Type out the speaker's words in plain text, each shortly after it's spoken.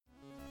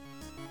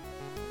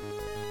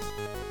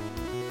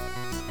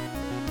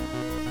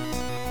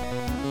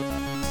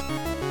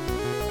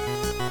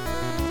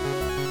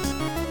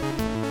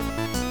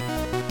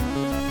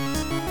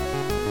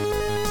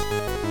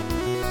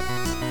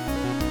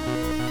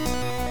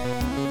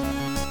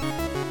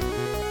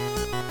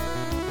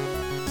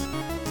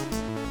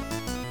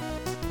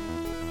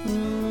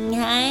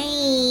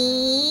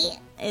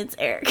It's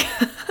Eric.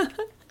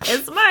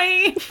 It's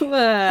Mike.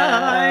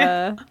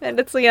 Hi. And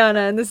it's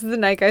Liana, and this is the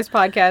Night Guys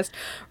podcast.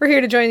 We're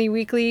here to join you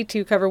weekly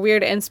to cover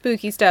weird and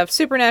spooky stuff,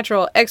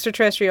 supernatural,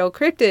 extraterrestrial,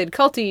 cryptid,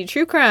 culty,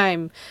 true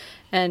crime.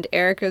 And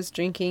Erica's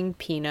drinking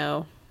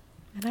Pinot.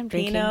 And I'm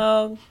drinking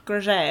Pinot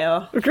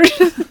Grigio.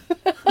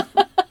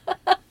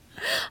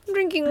 I'm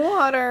drinking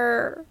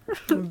water.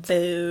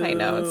 Boo. I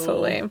know, it's so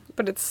lame,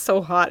 but it's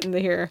so hot in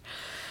here.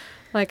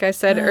 Like I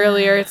said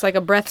earlier, it's like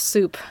a breath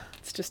soup.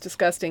 It's just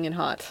disgusting and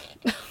hot.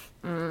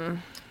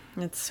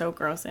 It's so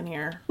gross in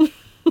here.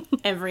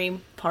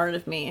 Every part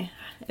of me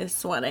is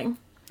sweating.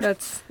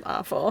 That's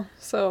awful.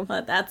 So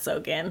Let that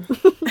soak in.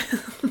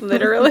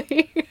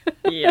 literally.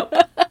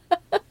 Yep.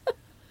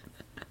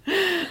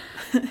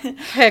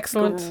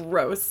 Excellent.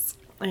 Gross.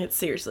 It's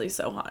seriously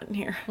so hot in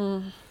here.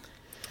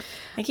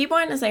 I keep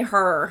wanting to say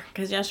her,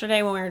 because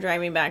yesterday when we were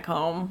driving back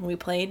home, we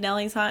played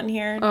Nelly's Hot in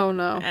Here. Oh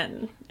no.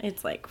 And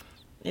it's like,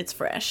 it's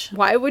fresh.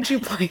 Why would you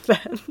play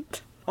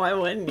that? Why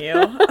wouldn't you?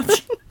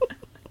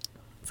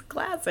 It's a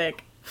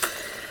classic.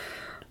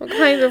 What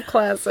kind of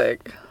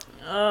classic?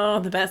 Oh,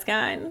 the best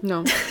kind.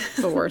 No,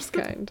 the worst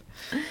kind.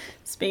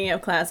 Speaking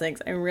of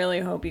classics, I really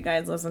hope you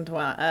guys listened to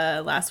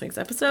last week's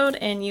episode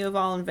and you have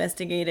all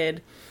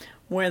investigated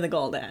Where the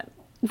Gold At.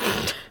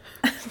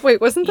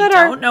 Wait, wasn't that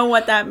I don't know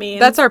what that means.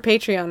 That's our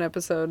Patreon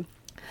episode.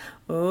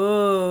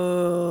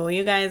 Ooh,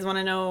 you guys want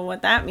to know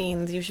what that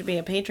means? You should be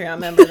a Patreon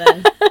member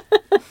then.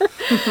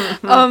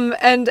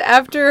 And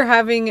after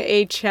having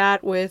a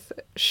chat with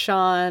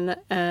Sean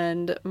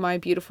and my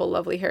beautiful,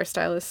 lovely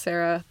hairstylist,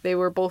 Sarah, they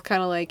were both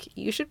kind of like,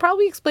 you should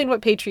probably explain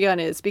what Patreon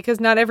is because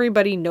not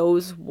everybody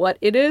knows what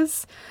it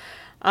is.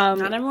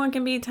 Not everyone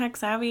can be tech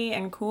savvy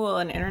and cool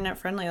and internet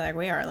friendly like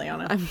we are,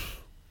 Leona.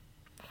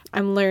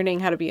 I'm learning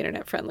how to be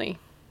internet friendly.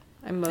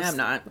 I'm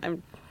not.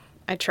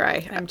 I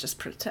try. I'm just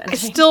pretending. I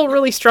still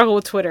really struggle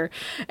with Twitter.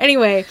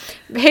 Anyway,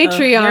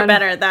 Patreon. You're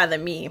better at that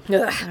than me.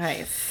 Ugh.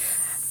 I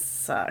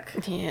suck.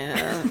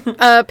 Yeah.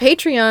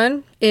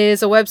 Patreon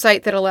is a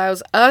website that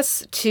allows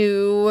us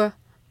to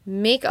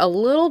make a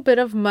little bit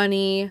of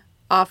money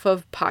off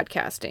of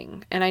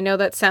podcasting. And I know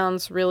that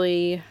sounds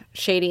really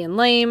shady and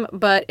lame,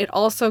 but it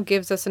also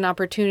gives us an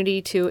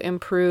opportunity to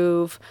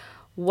improve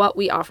what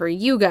we offer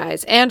you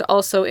guys and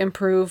also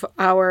improve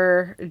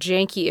our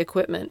janky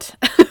equipment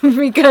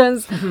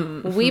because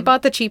we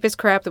bought the cheapest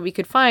crap that we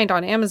could find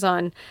on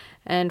Amazon.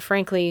 And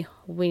frankly,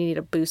 we need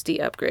a boosty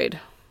upgrade.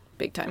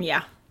 Big time.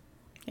 Yeah.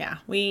 Yeah.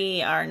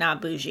 We are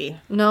not bougie.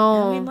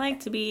 No. And we'd like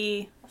to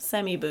be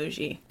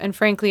semi-bougie. And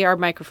frankly, our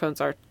microphones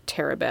are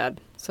terribad.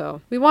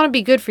 So we want to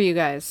be good for you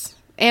guys.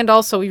 And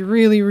also, we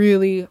really,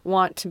 really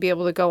want to be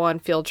able to go on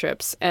field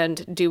trips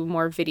and do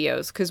more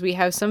videos because we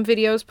have some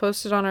videos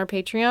posted on our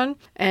Patreon.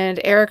 And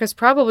Erica's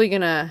probably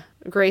going to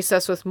grace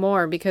us with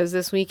more because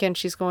this weekend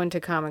she's going to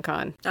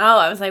Comic-Con. Oh,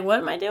 I was like, what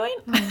am I doing?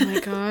 Oh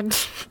my God.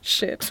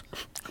 Shit.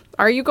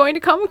 Are you going to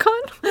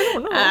Comic-Con? I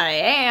don't know. I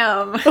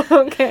am.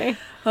 Okay.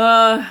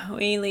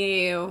 We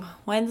leave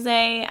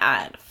Wednesday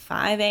at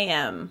 5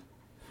 a.m.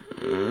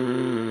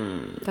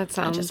 That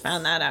sounds... I just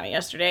found that out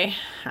yesterday.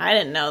 I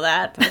didn't know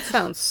that. That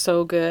sounds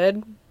so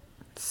good.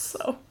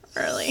 So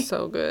early.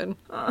 So good.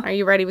 Are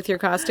you ready with your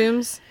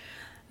costumes?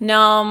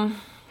 No.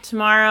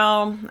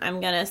 Tomorrow, I'm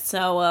going to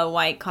sew a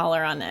white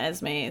collar on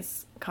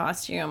Esme's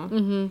costume.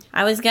 Mm-hmm.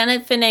 I was going to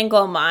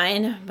finagle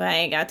mine, but I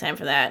ain't got time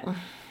for that.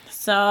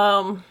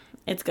 So,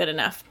 it's good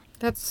enough.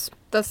 That's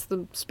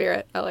the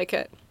spirit. I like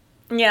it.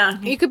 Yeah.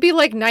 You could be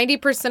like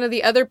 90% of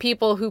the other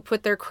people who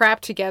put their crap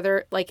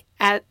together, like,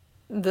 at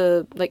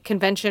the, like,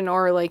 convention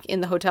or, like,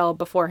 in the hotel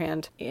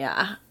beforehand.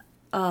 Yeah.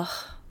 Ugh.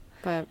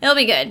 But it'll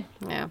be good.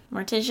 Yeah.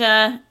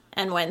 Morticia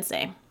and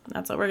Wednesday.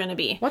 That's what we're going to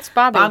be. What's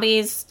Bobby?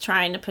 Bobby's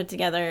trying to put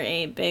together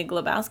a Big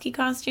Lebowski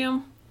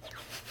costume.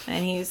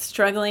 And he's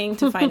struggling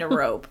to find a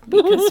rope.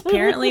 Because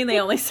apparently they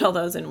only sell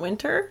those in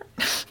winter.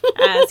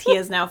 As he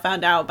has now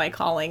found out by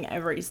calling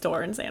every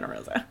store in Santa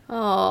Rosa.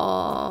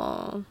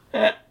 Aww.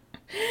 And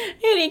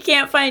he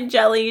can't find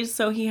jellies,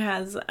 so he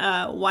has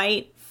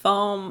white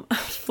foam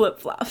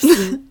flip-flops.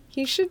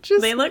 He should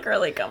just... They look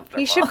really comfortable.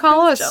 He should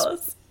call us...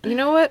 Jealous. You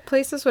know what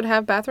places would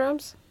have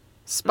bathrobes?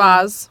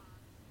 Spas.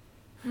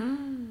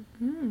 You're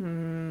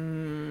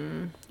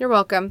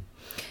welcome.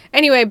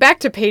 Anyway, back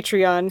to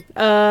Patreon.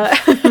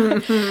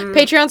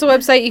 Patreon's a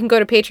website. You can go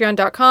to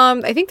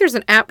patreon.com. I think there's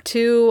an app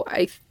too.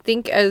 I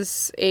think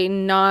as a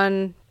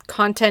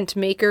non-content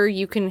maker,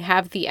 you can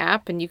have the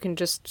app and you can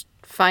just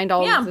find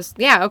all of this.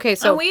 Yeah, okay.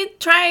 So we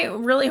try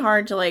really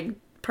hard to like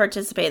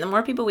participate. The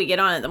more people we get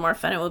on it, the more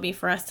fun it will be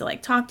for us to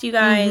like talk to you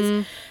guys.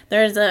 Mm-hmm.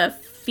 There's a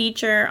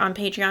feature on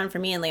Patreon for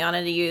me and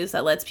Liana to use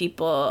that lets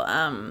people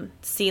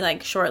see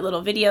like short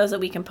little videos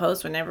that we can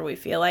post whenever we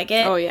feel like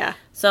it. Oh yeah.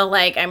 So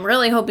like I'm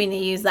really hoping to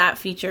use that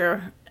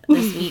feature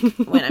this week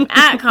when I'm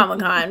at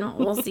Comic-Con.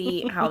 We'll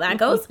see how that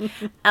goes.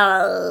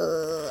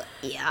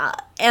 Yeah.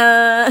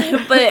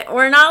 But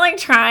we're not like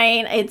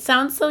trying. It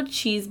sounds so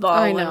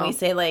cheeseball when we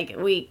say like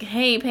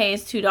pay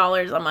us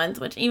 $2 a month,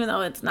 which even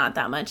though it's not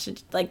that much,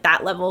 it's like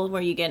that level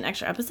where you get an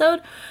extra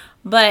episode,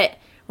 but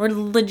we're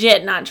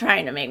legit not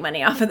trying to make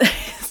money off of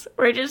this.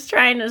 We're just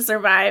trying to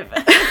survive.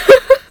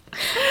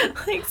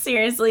 Like,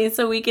 seriously,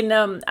 so we can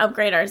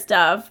upgrade our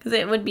stuff. Because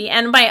it would be,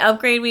 and by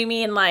upgrade, we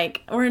mean,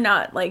 like, we're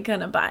not, like,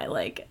 gonna buy,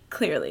 like,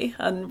 clearly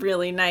a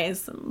really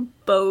nice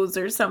Bose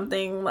or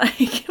something,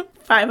 like,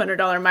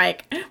 $500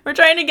 mic. We're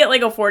trying to get,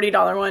 like, a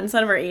 $40 one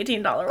instead of our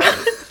 $18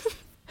 one.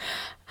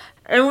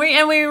 And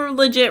we're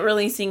legit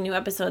releasing new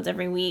episodes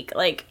every week,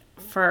 like,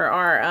 for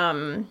our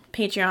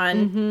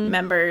Patreon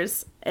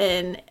members.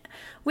 And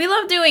we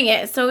love doing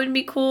it, so it would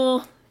be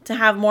cool to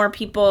have more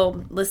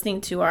people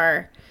listening to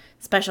our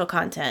special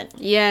content.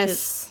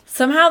 Yes.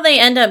 Somehow they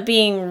end up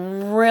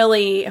being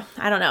really,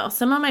 I don't know,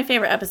 some of my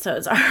favorite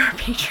episodes are our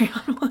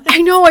Patreon ones.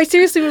 I know, I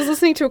seriously was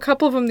listening to a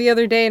couple of them the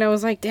other day, and I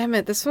was like, damn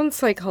it, this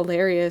one's, like,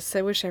 hilarious.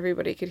 I wish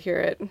everybody could hear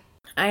it.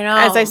 I know.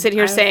 As I sit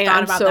here saying,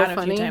 I'm about so that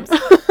funny. A few times.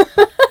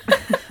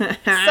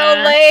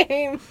 So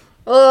lame.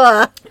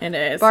 Ugh. It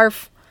is.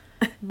 Barf.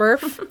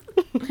 Burf.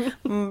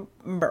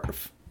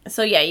 Burf.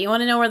 So yeah, you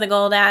want to know where the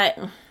gold at?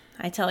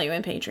 I tell you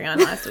in Patreon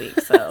last week,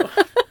 so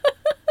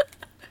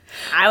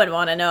I would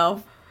want to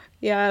know.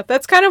 Yeah,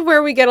 that's kind of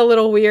where we get a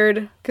little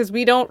weird, because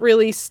we don't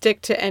really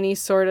stick to any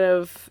sort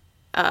of,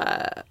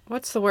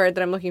 what's the word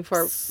that I'm looking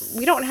for?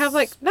 We don't have,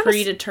 like,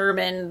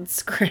 predetermined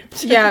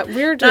script. Yeah,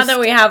 we're just... Not that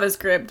we have a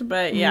script,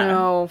 but yeah.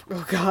 No.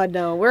 Oh, God,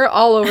 no. We're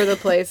all over the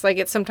place. Like,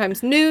 it's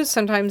sometimes news,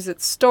 sometimes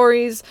it's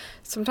stories,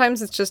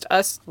 sometimes it's just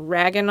us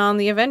ragging on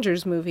the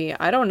Avengers movie.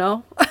 I don't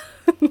know.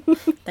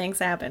 Things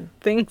happen.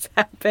 Things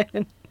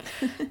happen.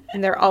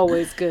 And they're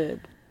always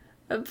good.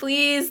 But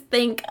please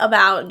think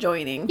about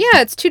joining.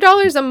 Yeah, it's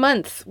 $2 a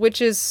month,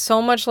 which is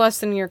so much less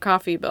than your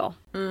coffee bill.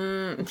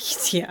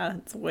 Yeah,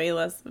 it's way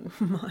less than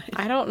mine.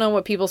 I don't know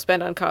what people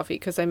spend on coffee,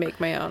 because I make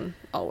my own,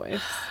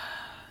 always.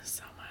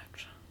 So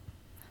much.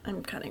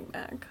 I'm cutting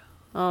back.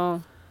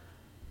 Oh.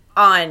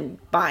 On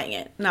buying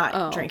it,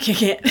 not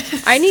drinking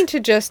it. I need to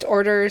just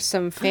order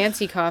some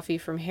fancy coffee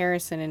from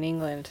Harrison in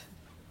England.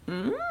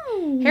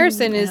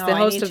 Harrison is the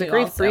host of the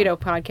Grief Burrito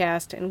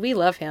podcast, and we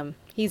love him.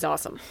 He's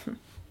awesome.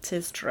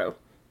 'Tis true.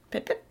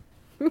 Pip, pip.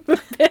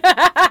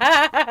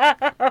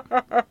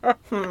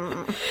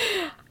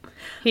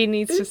 He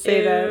needs to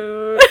say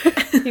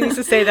that. He needs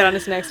to say that on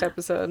his next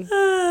episode.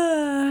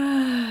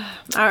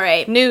 All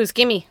right. News,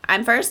 gimme.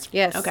 I'm first?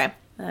 Yes. Okay.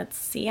 Let's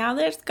see how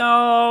this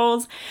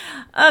goes.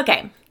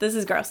 Okay. This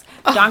is gross.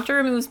 Doctor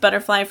removes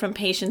butterfly from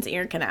patient's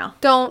ear canal.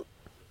 Don't.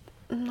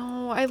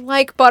 No, I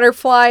like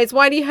butterflies.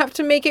 Why do you have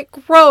to make it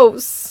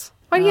gross?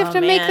 Why do you have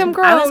to make them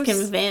gross? I was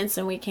convinced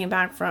when we came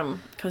back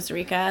from Costa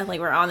Rica,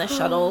 like, we're on the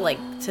shuttle, like,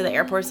 to the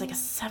airport. It's like a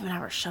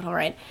 7-hour shuttle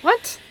ride.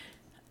 What?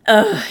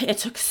 It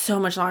took so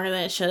much longer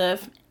than it should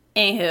have.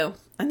 Anywho,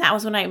 and that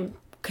was when I'm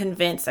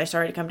convinced I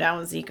started to come down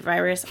with Zika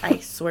virus. I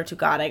swear to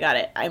God I got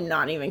it. I'm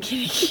not even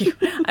kidding you.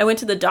 I went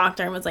to the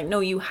doctor and was like, no,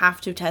 you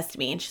have to test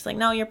me. And she's like,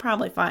 no, you're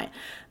probably fine.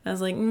 And I was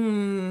like,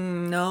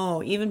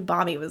 no. Even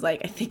Bobby was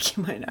like, I think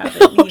you might have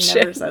it. He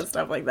never says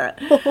stuff like that.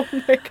 Oh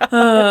my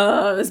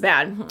God. It was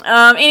bad.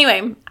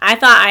 Anyway, I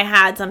thought I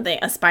had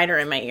a spider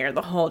in my ear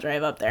the whole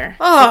drive up there.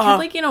 Oh. It kept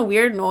making a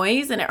weird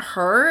noise and it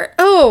hurt.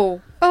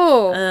 Oh.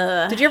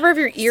 Did you ever have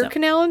your ear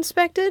canal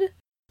inspected?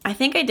 I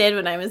think I did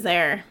when I was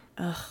there.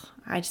 Ugh.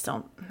 I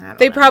don't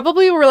They know.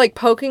 probably were, like,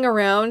 poking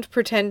around,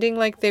 pretending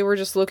like they were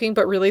just looking,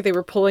 but really they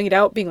were pulling it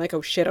out, being like,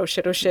 oh shit.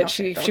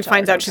 She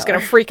finds out she's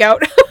gonna freak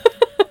out.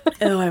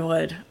 Oh,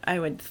 I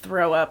would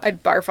throw up.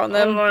 I'd barf on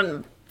them.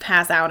 And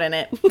pass out in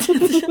it.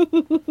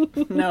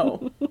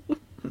 No.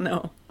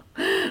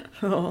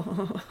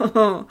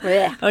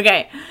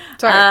 Okay.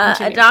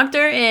 Sorry, a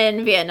doctor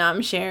in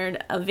Vietnam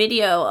shared a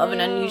video of an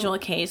unusual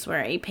case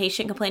where a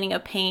patient complaining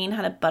of pain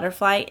had a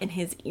butterfly in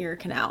his ear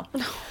canal.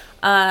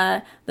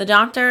 The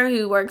doctor,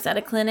 who works at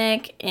a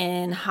clinic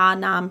in Ha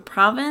Nam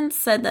province,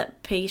 said the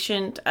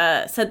patient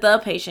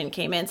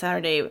came in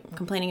Saturday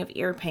complaining of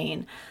ear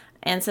pain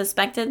and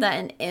suspected that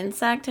an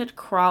insect had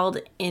crawled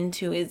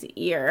into his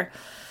ear.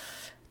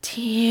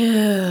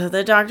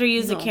 The doctor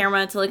used a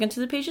camera to look into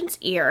the patient's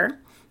ear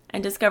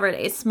and discovered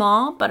a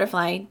small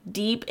butterfly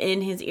deep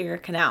in his ear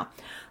canal.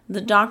 The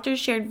doctor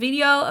shared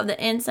video of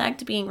the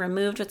insect being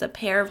removed with a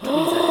pair of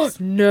tweezers.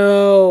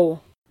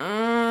 No.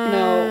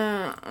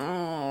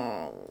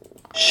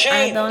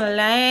 Shame. I don't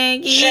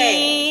like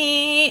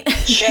it.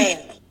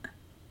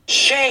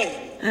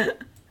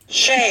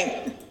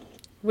 Shame.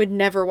 Would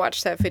never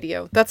watch that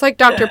video. That's like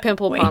Dr.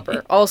 Pimple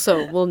Popper.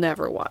 Also, will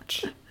never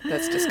watch.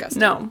 That's disgusting.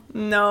 No.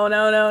 No.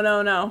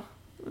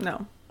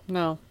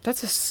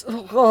 That's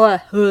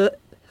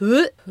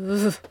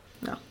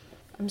No.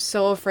 I'm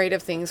so afraid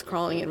of things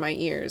crawling in my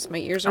ears. My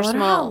ears are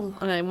small,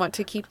 and I want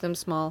to keep them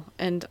small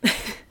and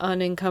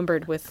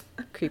unencumbered with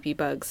creepy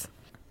bugs.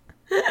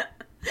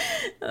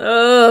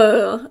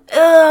 Oh,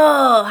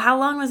 how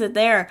long was it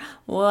there?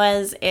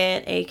 Was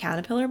it a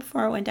caterpillar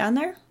before it went down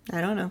there?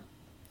 I don't know.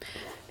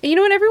 You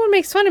know what? Everyone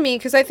makes fun of me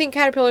because I think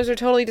caterpillars are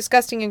totally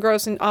disgusting and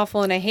gross and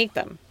awful, and I hate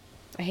them.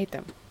 I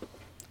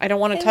don't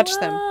want to touch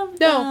them.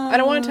 No, I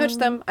don't want to touch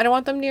them. I don't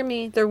want them near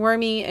me. They're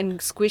wormy and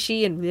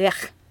squishy and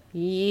blech.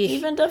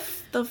 Even the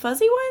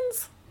fuzzy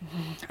ones?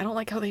 I don't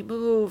like how they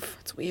move.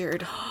 It's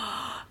weird.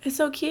 It's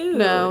so cute.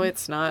 No,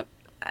 it's not.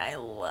 I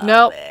love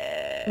Nope.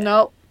 it.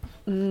 Nope.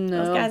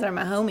 No. Those guys are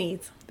my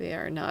homies. They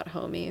are not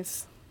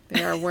homies.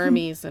 They are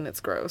wormies, and it's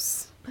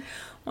gross.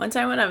 One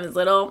time when I was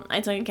little, I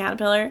took a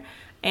caterpillar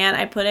and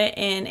I put it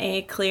in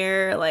a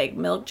clear like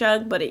milk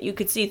jug, but you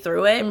could see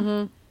through it.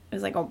 Mm-hmm. It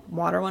was like a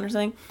water one or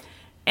something.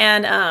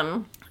 And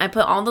I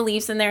put all the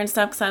leaves in there and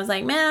stuff because I was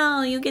like,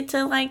 Mel, you get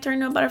to like turn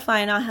into a butterfly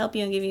and I'll help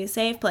you and give you a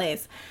safe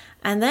place.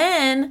 And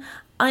then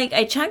like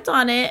I checked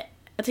on it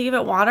to give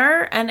it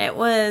water and it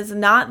was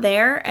not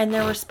there and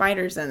there were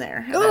spiders in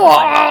there.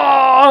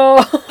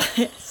 Oh!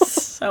 It's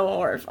so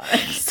horrifying.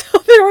 So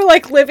they were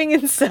like living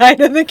inside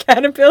of the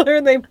caterpillar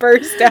and they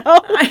burst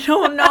out. I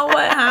don't know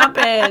what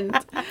happened,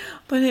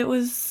 but it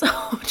was so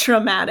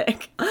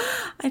traumatic.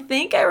 I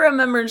think I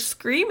remember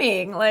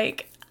screaming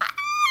like,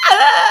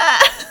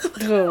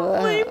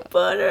 my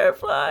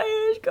butterfly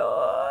is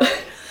gone.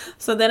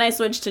 So then I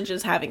switched to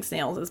just having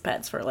snails as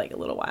pets for like a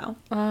little while.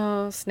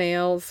 Oh,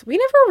 snails. We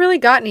never really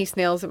got any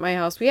snails at my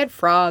house. We had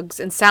frogs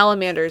and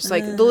salamanders,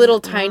 like the little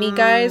tiny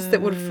guys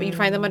that you'd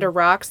find them under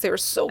rocks. They were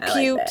so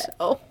cute.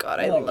 Oh, God,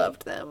 I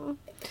loved them.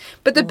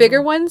 But the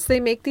bigger ones, they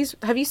make these.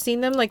 Have you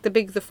seen them? Like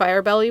the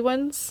fire belly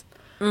ones?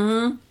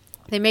 Mm-hmm.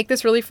 They make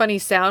this really funny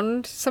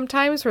sound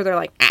sometimes where they're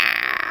like, ah.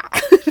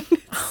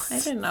 I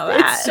didn't know that.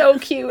 It's so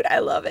cute. I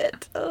love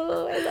it.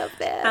 Oh, I love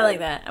that. I like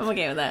that. I'm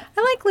okay with that.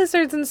 I like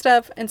lizards and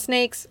stuff and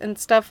snakes and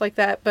stuff like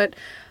that, but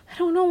I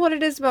don't know what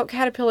it is about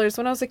caterpillars.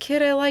 When I was a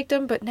kid, I liked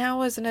them, but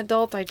now as an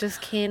adult, I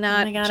just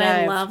cannot. Oh my God,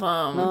 jive. I love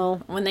them.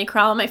 No. When they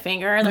crawl on my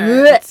finger,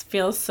 it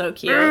feels so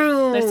cute.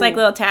 There's like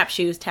little tap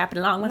shoes tapping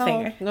along my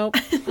finger. Nope.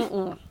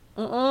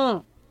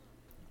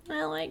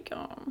 I like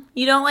them.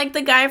 You don't like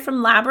the guy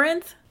from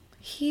Labyrinth?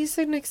 He's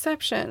an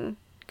exception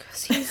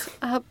because he's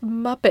a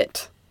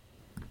Muppet.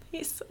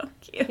 He's so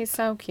cute. He's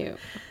so cute.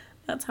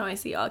 That's how I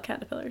see all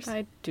caterpillars.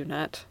 I do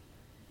not.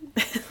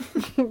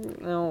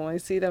 No, I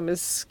see them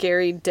as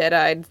scary,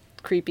 dead-eyed,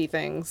 creepy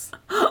things.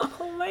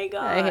 Oh my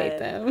God. I hate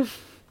them.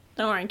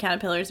 Don't worry,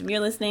 caterpillars. If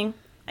you're listening,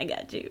 I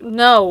got you.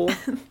 No,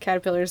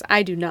 caterpillars,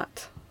 I do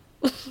not.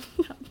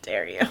 How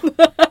dare you?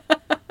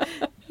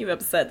 You've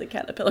upset the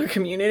caterpillar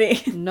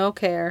community. No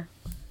care.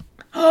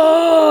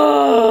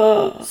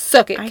 Oh,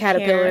 Suck it,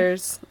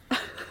 caterpillars. Oh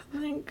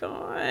my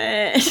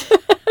God.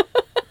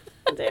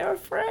 They're a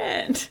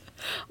friend.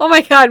 Oh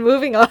my God,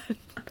 moving on.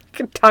 I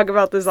could talk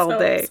about this all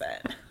day.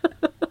 Upset.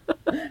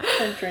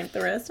 I drank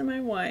the rest of my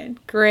wine.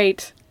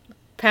 Great.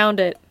 Pound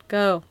it.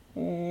 Go.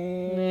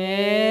 And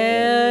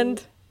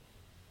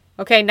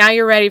okay, now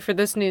you're ready for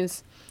this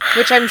news,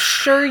 which I'm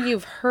sure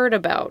you've heard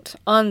about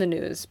on the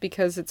news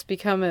because it's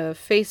become a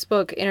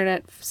Facebook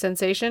internet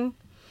sensation.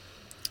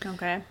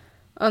 Okay.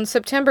 On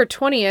September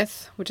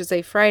 20th, which is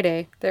a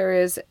Friday, there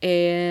is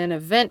an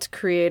event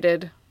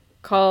created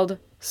called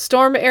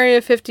Storm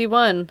Area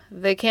 51.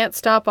 They can't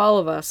stop all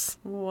of us.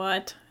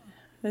 What?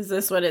 Is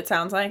this what it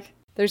sounds like?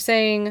 They're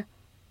saying,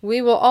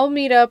 we will all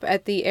meet up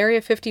at the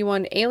Area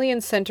 51 Alien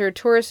Center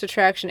tourist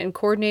attraction and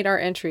coordinate our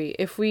entry.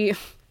 If we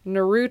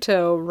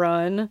Naruto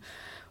run,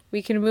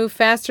 we can move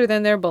faster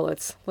than their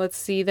bullets. Let's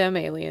see them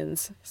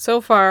aliens.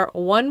 So far,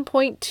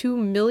 1.2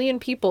 million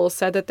people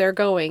said that they're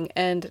going,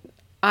 and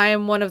I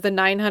am one of the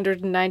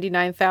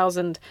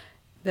 999,000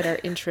 that are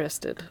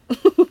interested.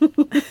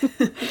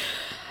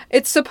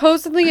 It's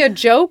supposedly a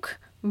joke,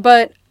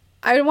 but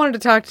I wanted to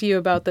talk to you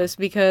about this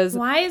because...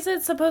 Why is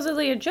it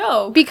supposedly a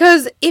joke?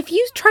 Because if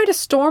you try to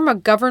storm a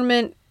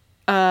government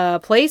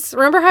place...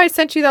 Remember how I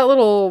sent you that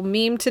little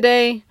meme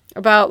today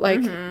about,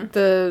 like,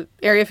 the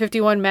Area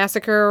 51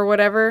 massacre or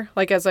whatever?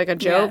 Like, as, like, a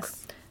joke?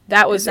 Yes.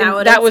 That was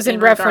in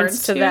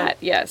reference to that,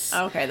 yes.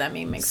 Okay, that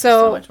meme makes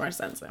so much more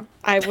sense, though.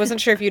 I wasn't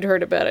sure if you'd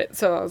heard about it,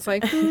 so I was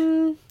like,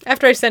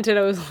 After I sent it,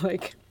 I was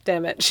like...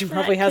 Damn it, she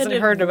probably hasn't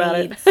heard about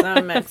it.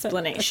 Some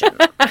explanation.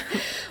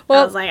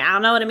 Well, I was like, I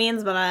don't know what it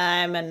means, but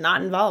I'm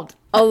not involved.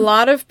 A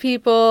lot of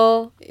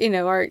people,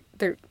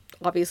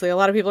 obviously a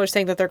lot of people are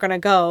saying that they're going to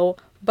go,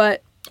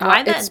 but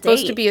it's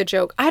supposed to be a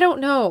joke. I don't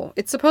know.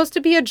 It's supposed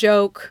to be a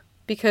joke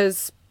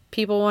because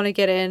people want to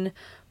get in,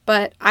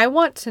 but I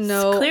want to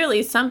know.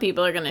 Clearly, some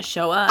people are going to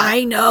show up.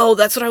 I know.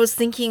 That's what I was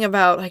thinking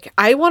about. Like,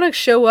 I want to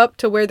show up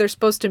to where they're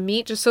supposed to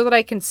meet just so that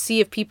I can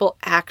see if people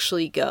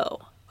actually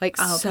go. Like,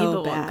 so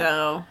people bad. will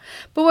go.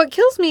 But what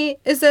kills me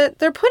is that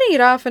they're putting it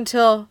off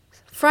until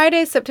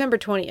Friday, September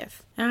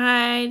 20th.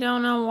 I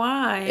don't know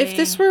why. If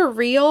this were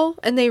real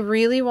and they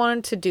really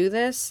wanted to do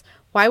this,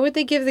 why would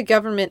they give the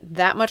government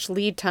that much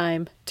lead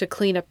time to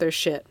clean up their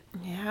shit?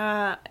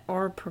 Yeah,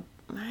 or I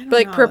don't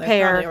know. Prepare.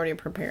 They're probably already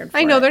prepared for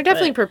I know, they're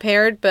definitely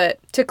prepared, but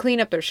to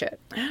clean up their shit.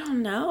 I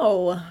don't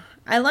know.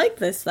 I like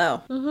this,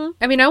 though. Mm-hmm.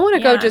 I mean, I want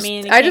to go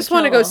I just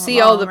want to go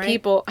see all the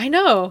people. I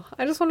know.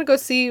 I just want to go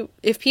see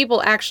if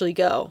people actually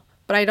go.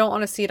 But I don't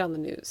want to see it on the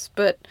news.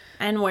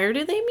 And where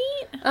do they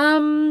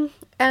meet?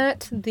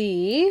 At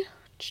the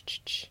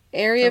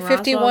Area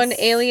 51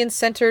 Alien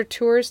Center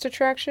tourist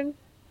attraction.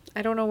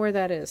 I don't know where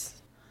that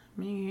is.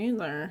 Me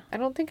either. I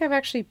don't think I've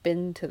actually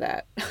been to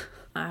that.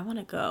 I want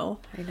to go.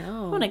 I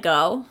know. I want to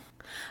go.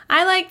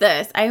 I like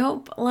this. I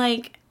hope,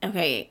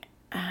 okay,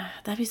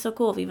 That'd be so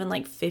cool if even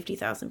like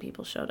 50,000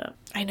 people showed up.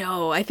 I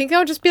know. I think that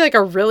would just be like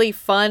a really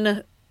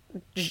fun,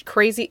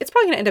 crazy. It's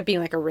probably gonna end up being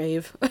like a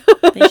rave.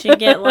 They should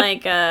get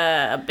like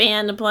a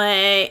band to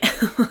play.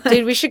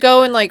 Dude, we should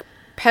go and like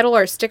peddle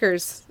our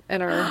stickers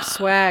and our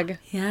swag.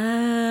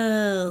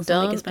 Yes.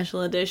 Make a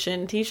special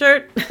edition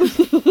t-shirt.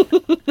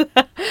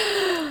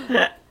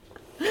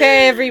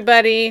 Okay,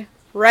 everybody.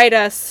 Write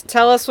us.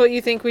 Tell us what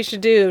you think we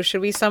should do.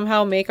 Should we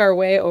somehow make our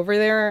way over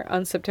there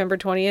on September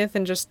 20th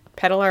and just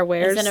peddle our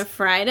wares? Is it a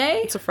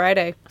Friday? It's a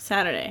Friday.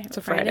 Saturday. It's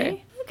a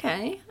Friday.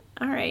 Okay.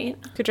 All right.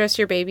 You could dress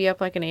your baby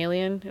up like an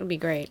alien. It'll be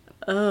great.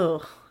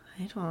 Oh,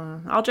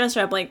 I'll dress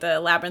her up like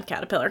the Labyrinth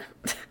Caterpillar.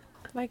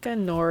 Like a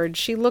Nord.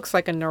 She looks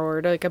like a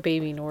Nord, like a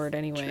baby Nord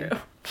anyway.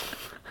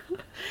 True.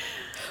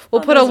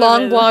 We'll put a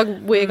long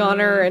blonde wig on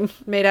her and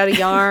made out of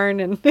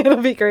yarn, and it'll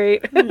be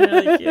great.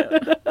 Really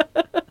cute.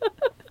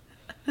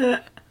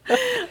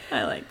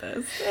 I like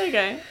this.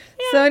 Okay. Yeah,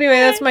 So anyway,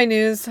 that's my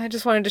news. I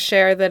just wanted to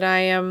share that I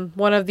am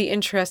one of the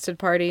interested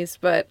parties,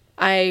 but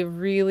I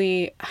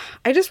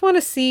just want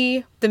to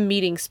see the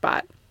meeting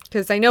spot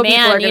because I know people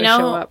are going to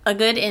show up. A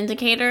good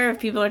indicator if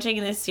people are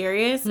taking this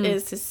serious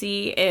is to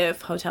see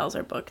if hotels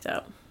are booked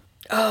up.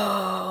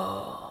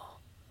 Oh.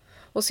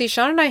 Well, see,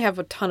 Sean and I have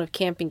a ton of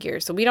camping gear,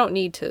 so we don't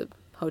need to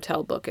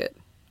hotel book it.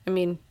 I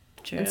mean,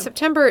 True. in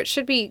September, it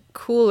should be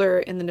cooler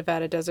in the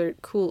Nevada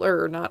desert.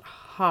 Cooler, not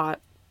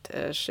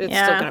hot-ish. It's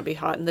still going to be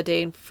hot in the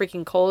day and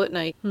freaking cold at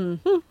night.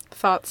 Mm-hmm.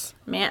 Thoughts?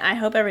 Man, I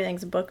hope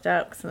everything's booked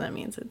up because that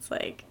means it's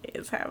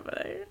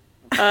happening.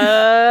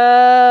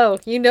 Oh,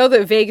 you know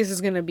that Vegas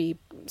is going to be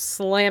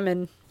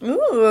slamming.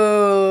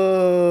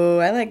 Ooh,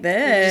 I like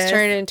this. Just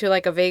turn it into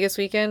like a Vegas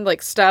weekend,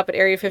 like stop at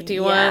Area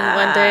 51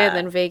 one day and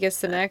then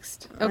Vegas the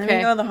next. Okay. Let me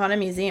go to the Haunted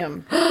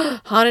Museum.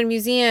 Haunted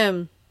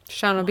Museum.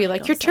 Sean will be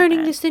like, "You're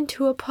turning this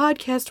into a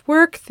podcast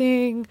work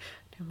thing."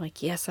 And I'm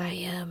like, "Yes, I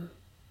am."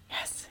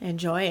 Yes,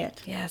 enjoy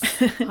it. Yes,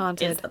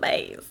 haunted. It's the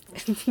base.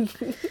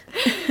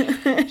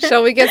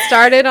 Shall we get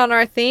started on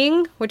our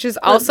thing, which is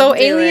also Let's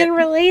do alien it.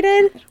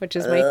 related, which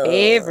is my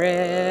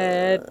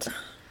favorite.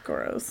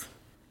 Gross.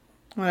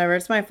 Whatever,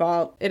 it's my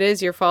fault. It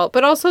is your fault.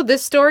 But also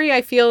this story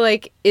I feel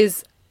like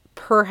is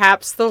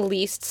perhaps the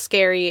least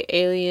scary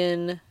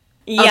alien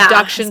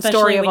abduction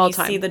story of all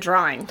time. See the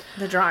drawing.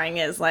 The drawing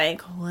is like,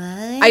 what?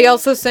 I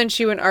also sent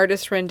you an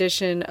artist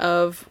rendition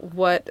of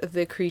what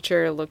the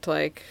creature looked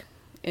like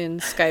in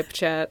Skype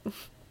chat.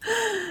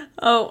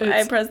 Oh,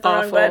 I pressed the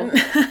wrong button.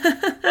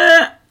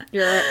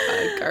 You're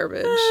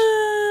garbage.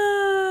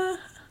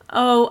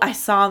 Oh, I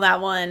saw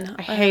that one.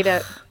 I hate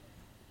it.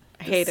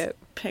 I hate it.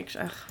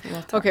 Picture.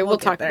 We'll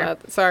talk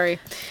about it. Sorry.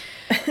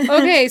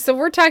 Okay, so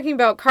we're talking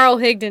about Carl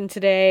Higdon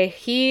today.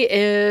 He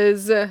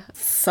is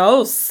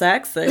so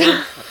sexy.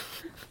 He's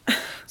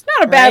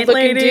not a bad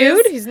looking ladies?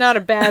 dude. He's not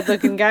a bad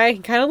looking guy. He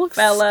kind of looks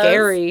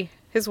scary.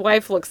 His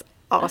wife looks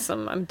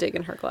awesome. I'm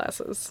digging her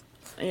glasses.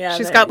 Yeah,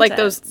 she's got like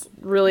those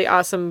really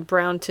awesome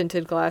brown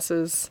tinted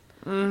glasses.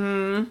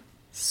 Mm-hmm.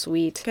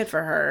 Sweet. Good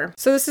for her.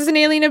 So this is an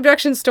alien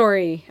abduction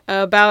story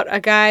about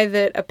a guy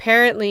that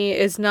apparently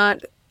is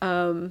not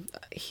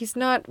he's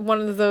not one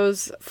of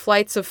those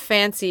flights of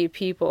fancy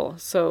people.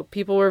 So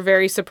people were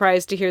very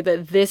surprised to hear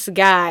that this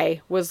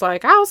guy was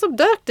like, I was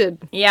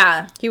abducted.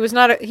 Yeah. He was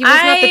not the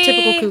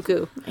typical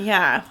cuckoo.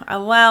 Yeah.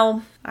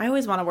 Well, I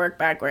always want to work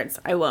backwards.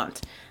 I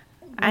won't.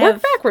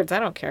 Work backwards. I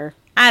don't care.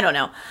 I don't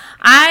know.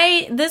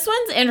 This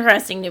one's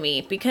interesting to me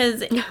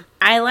because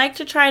I like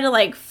to try to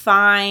like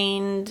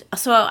find,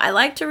 so I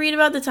like to read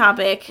about the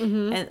topic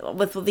and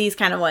with these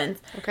kind of ones.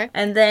 Okay.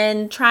 And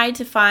then try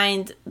to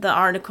find the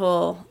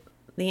article,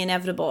 the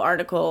inevitable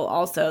article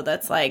also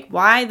that's like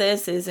why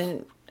this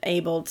isn't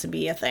able to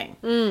be a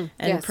thing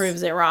and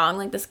proves it wrong,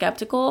 like the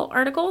skeptical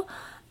article.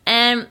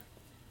 And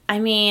I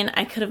mean,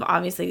 I could have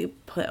obviously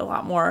put a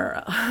lot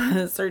more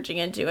searching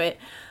into it.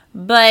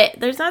 But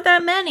there's not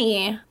that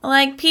many.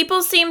 Like,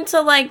 people seem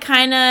to, like,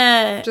 kind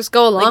of... just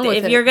go along with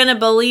it. If you're going to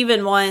believe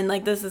in one,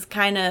 like, this is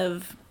kind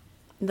of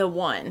the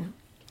one.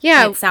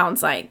 Yeah. It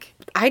sounds like.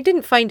 I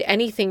didn't find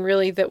anything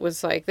really that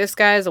was like, this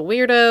guy's a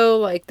weirdo.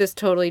 Like, this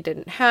totally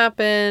didn't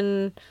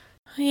happen.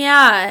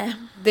 Yeah.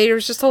 There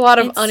was just a lot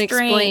of It's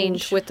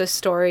unexplained strange. with the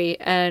story.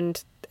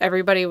 And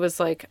everybody was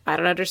like, I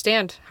don't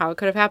understand how it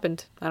could have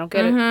happened. I don't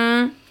get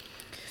it.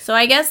 So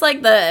I guess,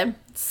 like, the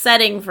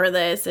setting for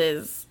this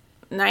is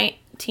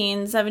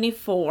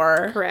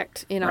 1974.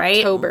 Correct. In right?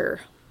 October.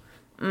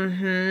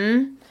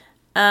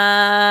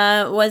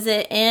 Was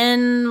it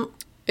in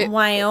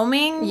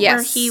Wyoming? Yes.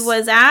 Where he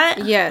was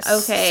at? Yes.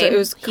 Okay. So it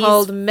was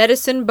called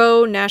Medicine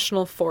Bow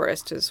National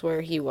Forest is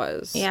where he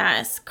was.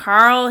 Yes.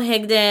 Carl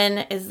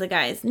Higdon is the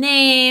guy's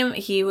name.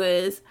 He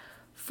was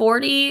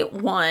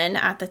 41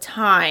 at the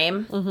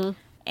time.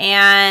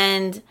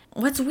 And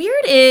what's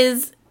weird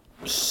is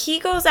he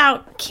goes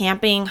out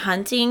camping,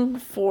 hunting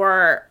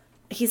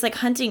he's like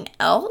hunting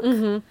elk.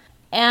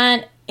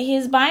 And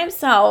he's by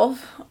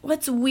himself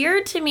what's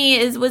weird to me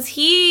is, was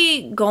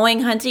he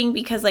going hunting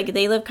because like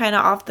they live kind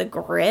of off the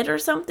grid or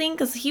something?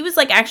 Because he was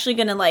like actually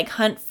gonna like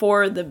hunt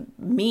for the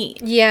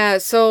meat. Yeah,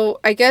 so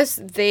I guess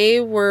he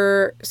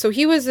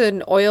was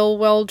an oil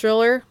well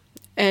driller,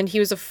 and he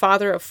was a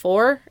father of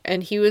 4,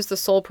 and he was the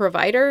sole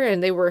provider,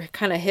 and they were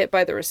kind of hit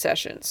by the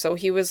recession. So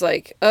he was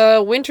like,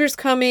 winter's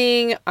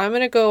coming, I'm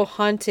gonna go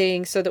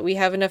hunting so that we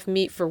have enough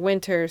meat for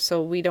winter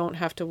so we don't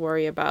have to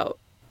worry about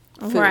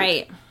food.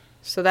 Right.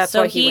 So that's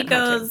why he went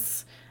hunting.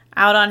 Goes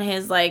out on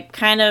his, like,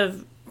 kind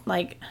of,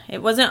 like,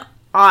 it wasn't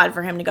odd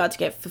for him to go out to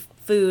get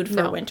food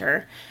for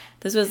winter.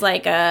 This was,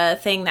 like, a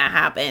thing that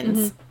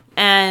happens. Mm-hmm.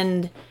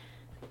 And,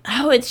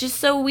 it's just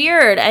so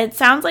weird. It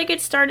sounds like it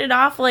started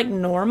off, like,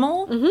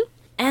 normal. Mm-hmm.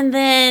 And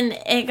then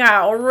it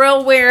got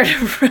real weird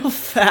real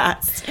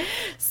fast.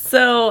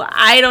 So,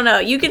 I don't know.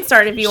 You can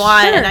start if you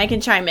want, and I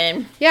can chime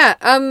in. Yeah,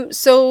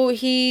 so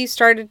he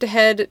started to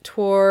head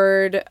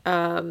toward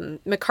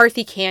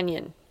McCarthy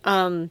Canyon.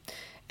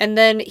 And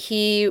then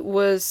he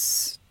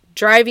was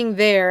driving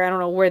there. I don't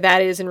know where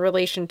that is in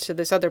relation to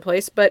this other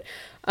place, but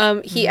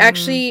he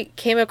actually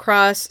came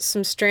across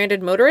some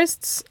stranded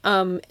motorists,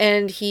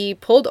 and he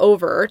pulled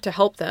over to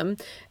help them.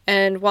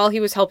 And while he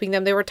was helping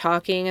them, they were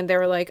talking, and they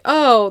were like,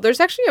 oh, there's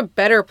actually a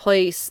better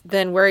place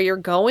than where you're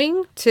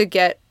going to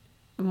get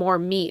more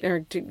meat or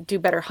to do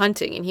better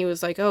hunting. And he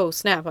was like, oh,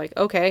 snap. Like,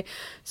 okay.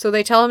 So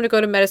they tell him to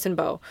go to Medicine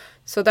Bow.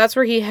 So that's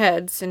where he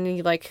heads, and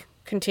he, like,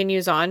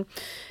 continues on.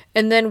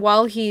 And then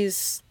while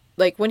he's,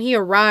 like, when he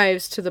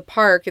arrives to the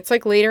park, it's,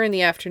 like, later in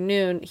the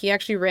afternoon, he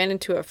actually ran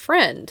into a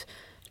friend.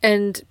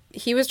 And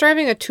he was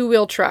driving a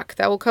 2-wheel truck.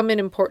 That will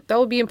that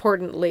will be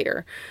important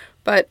later.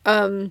 But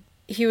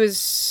he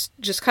was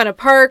just kind of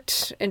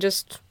parked and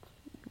just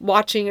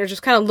watching or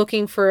just kind of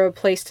looking for a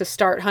place to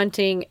start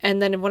hunting.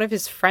 And then one of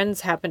his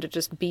friends happened to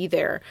just be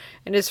there.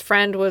 And his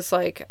friend was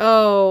like,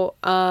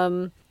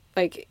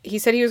 like, he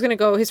said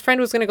his friend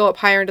was going to go up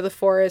higher into the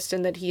forest,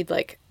 and that he'd,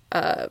 like,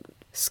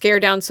 scare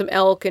down some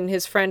elk. And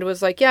his friend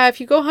was like, yeah, if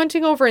you go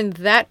hunting over in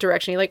that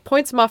direction, he, like,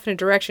 points him off in a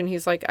direction.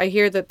 He's like, I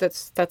hear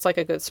that's like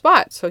a good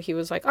spot. So he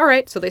was like, all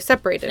right. So they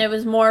separated. It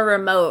was more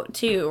remote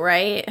too,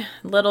 right?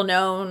 Little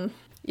known.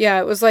 Yeah,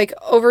 it was like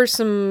over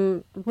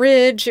some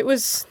ridge. It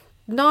was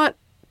not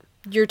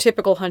your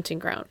typical hunting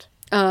ground.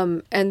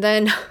 And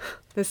then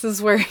this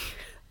is where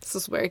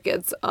it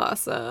gets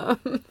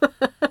awesome.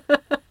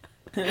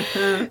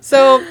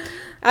 So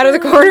out of the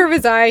corner of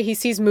his eye, he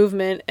sees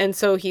movement, and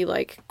so he,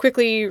 like,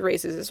 quickly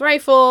raises his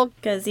rifle.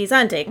 Because he's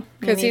hunting.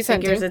 Because he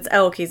figures it's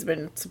elk he's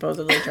been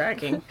supposedly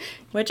tracking.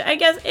 Which I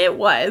guess it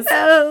was.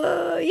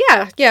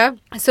 Yeah.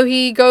 So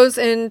he goes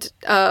and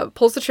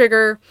pulls the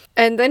trigger,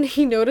 and then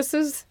he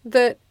notices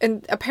that,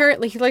 and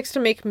apparently he likes to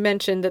make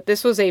mention that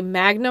this was a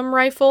Magnum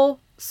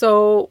rifle.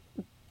 So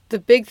the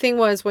big thing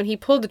was when he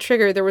pulled the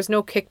trigger, there was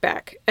no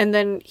kickback. And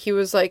then he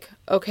was like,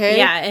 okay.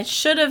 Yeah, it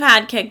should have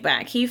had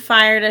kickback. He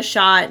fired a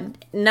shot,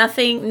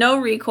 nothing, no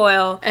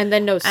recoil. And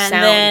then no sound.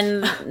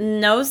 And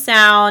then no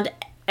sound.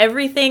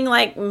 Everything,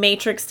 like,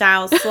 Matrix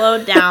style,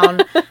 slowed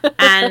down.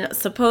 And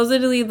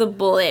supposedly the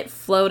bullet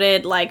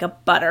floated like a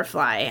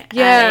butterfly.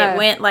 Yeah. And it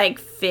went like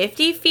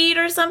 50 feet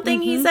or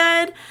something, he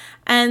said.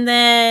 And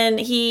then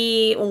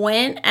he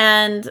went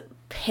and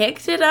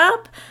picked it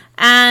up.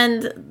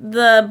 And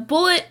the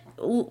bullet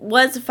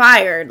was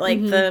fired. Like,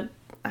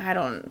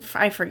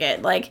 I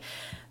forget. Like,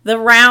 the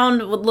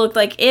round looked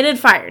like it had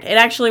fired. It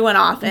actually went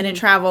off and it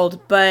traveled,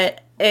 but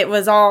it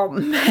was all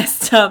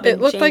messed up. It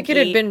looked like it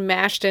had been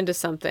mashed into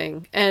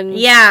something. And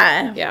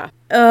yeah.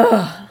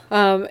 Ugh.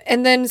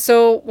 And then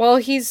so while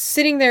he's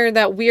sitting there in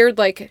that weird,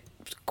 like,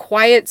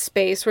 quiet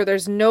space where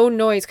there's no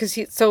noise, because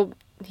he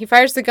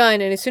fires the gun,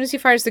 and as soon as he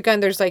fires the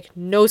gun, there's, like,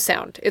 no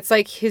sound. It's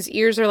like his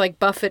ears are, like,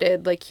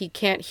 buffeted, like he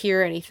can't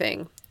hear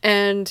anything.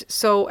 And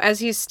so as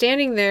he's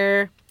standing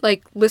there,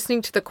 like,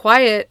 listening to the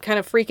quiet, kind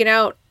of freaking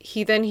out,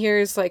 he then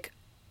hears, like,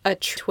 a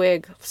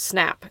twig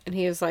snap. And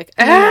he is like,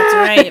 That's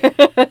right.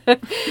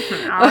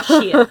 Oh,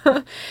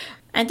 shit.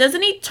 And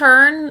doesn't he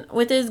turn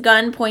with his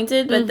gun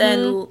pointed, but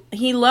then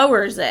he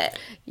lowers it?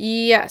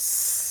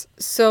 Yes.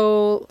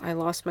 So I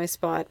lost my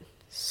spot.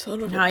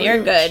 No,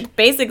 you're good.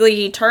 Basically,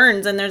 he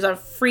turns, and there's a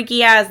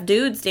freaky-ass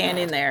dude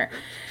standing there.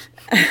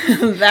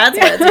 That's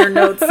what your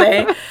notes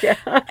say. Yeah.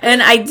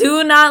 And I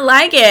do not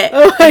like it.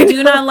 I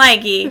do not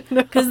like it.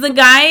 Because the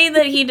guy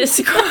that he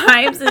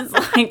describes is,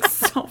 like,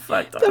 so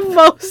fucked up. The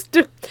most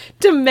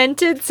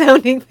demented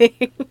sounding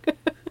thing.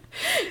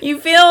 You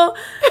feel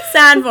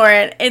sad for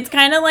it. It's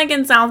kind of like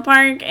in South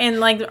Park and,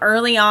 like,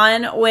 early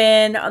on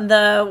when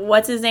the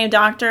what's-his-name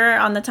doctor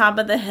on the top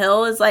of the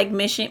hill is, like,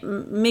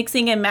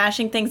 mixing and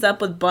mashing things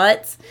up with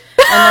butts.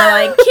 And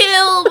they're like,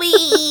 kill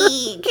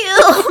me!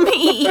 Kill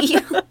me!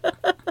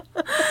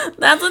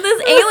 That's what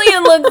this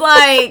alien looks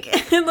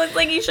like. It looks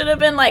like he should have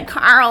been like,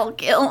 Carl,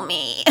 kill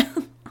me.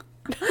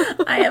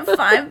 I have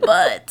 5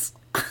 butts.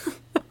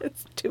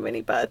 It's too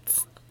many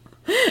butts.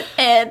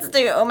 It's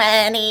too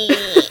many.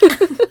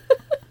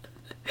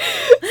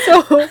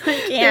 So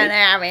I can't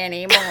have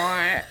any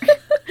more.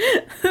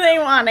 They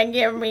want to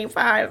give me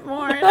 5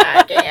 more and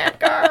I can't,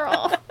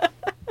 Carl.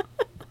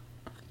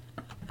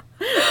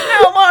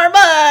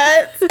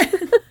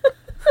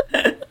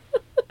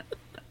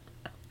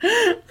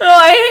 Oh,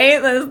 I hate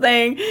this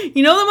thing.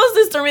 You know the most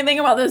disturbing thing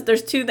about this?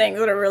 There's two things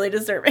that are really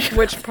disturbing.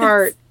 Which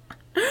part?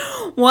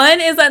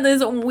 One is that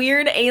this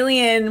weird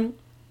alien...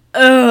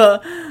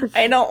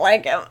 I don't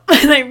like him.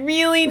 And I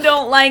really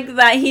don't like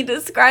that he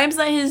describes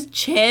that his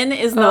chin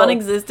is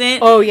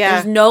non-existent. Oh, yeah.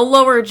 There's no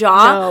lower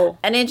jaw. No.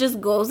 And it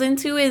just goes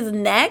into his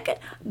neck.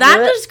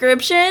 That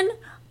description...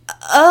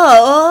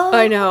 Oh.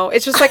 I know.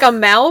 It's just like a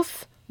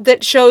mouth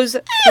that shows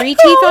 3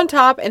 teeth on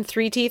top and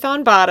 3 teeth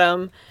on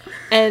bottom.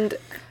 And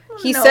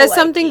he says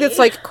something that's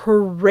like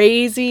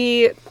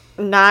crazy,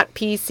 not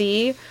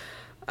PC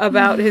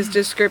about his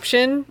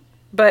description.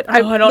 But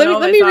I don't know.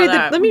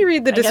 Let me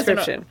read the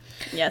description.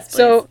 Yes, please.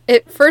 So,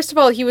 first of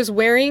all, he was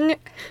wearing...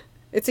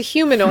 It's a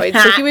humanoid,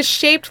 so he was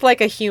shaped like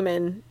a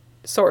human,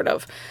 sort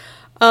of.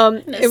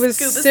 It was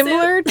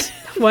similar to...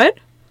 What?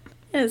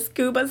 In a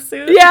scuba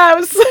suit? Yeah, it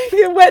was like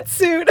a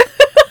wetsuit.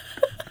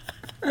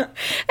 And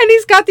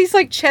he's got these,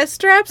 like, chest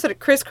straps that are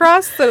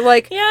crisscross that are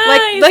like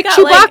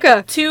Chewbacca.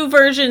 Like, 2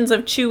 versions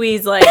of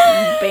Chewie's, like,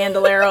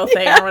 bandolero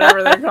thing or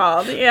whatever they're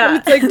called. Yeah.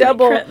 It's like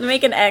double.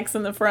 Make an X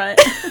in the front.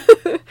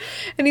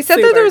 And he said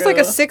that there was, like,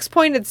 a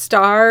 6-pointed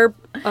star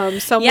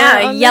somewhere.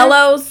 Yeah, a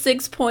yellow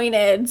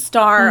 6-pointed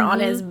star on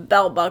his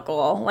belt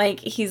buckle.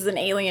 Like, he's an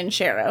alien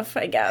sheriff,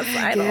 I guess.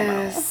 I don't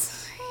know.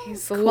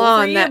 He's the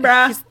law in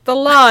that. He's the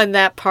law in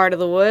that part of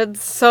the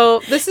woods. So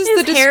this is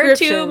the description. His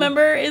hair too.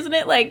 Remember, isn't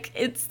it like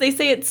it's? They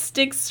say it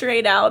sticks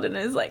straight out and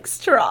is like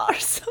straw or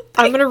something.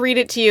 I'm gonna read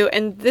it to you,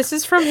 and this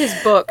is from his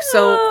book.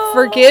 So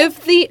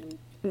forgive the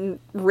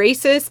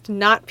racist,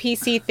 not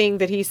PC thing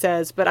that he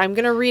says, but I'm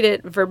gonna read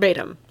it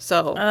verbatim.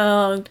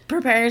 So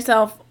prepare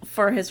yourself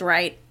for his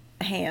right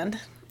hand.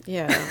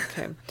 Yeah.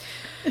 Okay.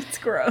 It's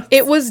gross.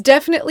 It was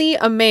definitely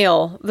a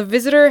male. The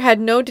visitor had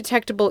no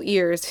detectable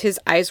ears. His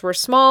eyes were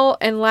small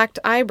and lacked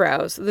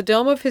eyebrows. The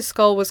dome of his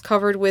skull was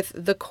covered with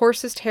the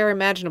coarsest hair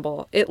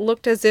imaginable. It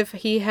looked as if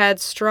he had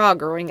straw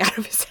growing out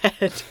of his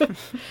head.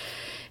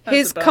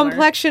 His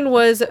complexion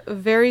was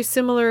very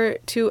similar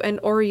to an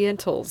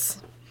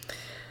Oriental's,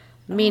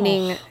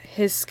 meaning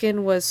his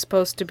skin was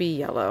supposed to be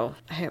yellow.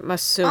 I'm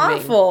assuming.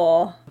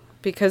 Awful.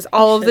 Because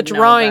all of the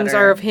drawings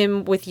are of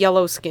him with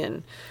yellow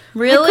skin.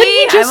 Really? Why couldn't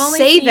you just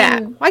say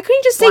that? Why couldn't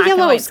you just say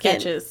yellow skin?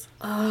 Sketches.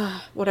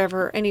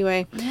 Whatever.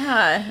 Anyway.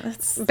 Yeah.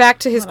 Back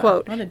to his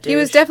quote. What a douche. He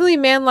was definitely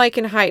man-like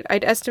in height.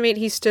 I'd estimate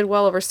he stood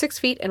well over 6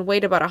 feet and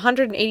weighed about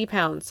 180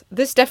 pounds.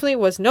 This definitely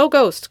was no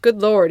ghost.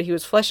 Good Lord. He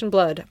was flesh and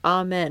blood.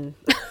 Amen.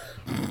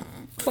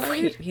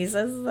 Wait, he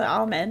says the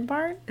amen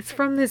part? It's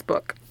from his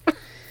book.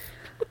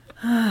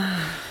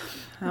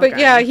 But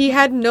yeah,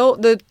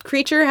 the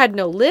creature had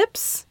no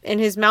lips, and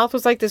his mouth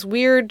was like this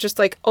weird, just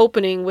like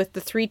opening with the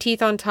 3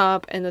 teeth on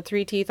top and the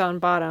 3 teeth on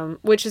bottom,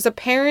 which is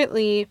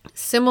apparently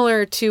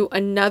similar to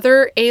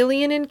another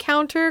alien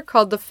encounter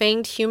called the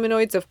Fanged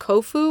Humanoids of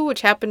Kofu,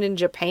 which happened in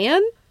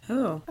Japan.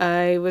 Oh.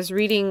 I was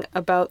reading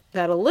about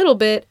that a little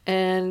bit,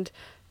 and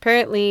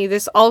apparently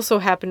this also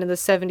happened in the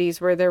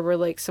 70s where there were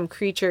like some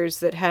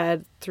creatures that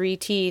had 3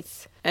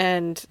 teeth,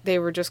 and they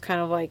were just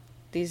kind of like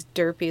these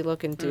derpy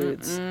looking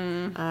dudes.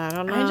 I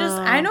don't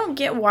know. I don't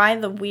get why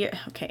the weird...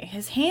 Okay,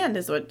 his hand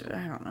is what...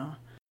 I don't know.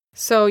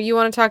 So you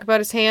want to talk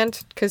about his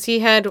hand? Because he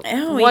had one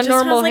normal hand. He just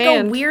has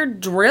like a weird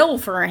drill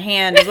for a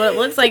hand is what it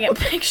looks like in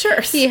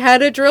pictures. He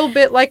had a drill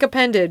bit like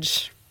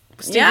appendage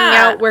sticking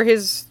out where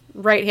his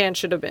right hand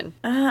should have been.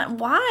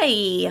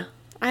 Why?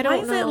 I don't know.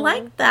 Why is it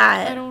like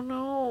that? I don't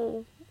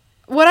know.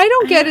 What I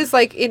don't get is,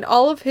 like, in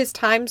all of his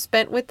time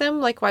spent with them,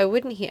 like, why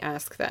wouldn't he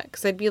ask that?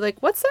 Because I'd be like,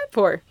 what's that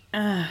for?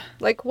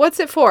 Like, what's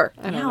it for?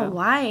 I don't know.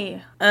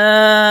 Why?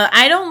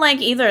 I don't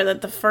like either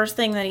that the first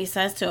thing that he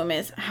says to him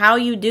is, how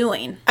you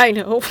doing? I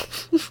know.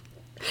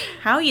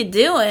 How you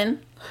doing?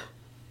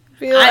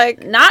 Feel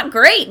like... Not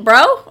great,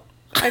 bro.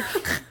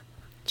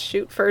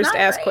 Shoot first,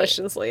 ask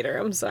questions later.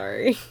 I'm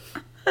sorry.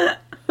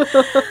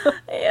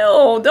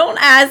 Ew, don't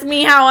ask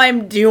me how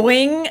I'm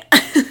doing.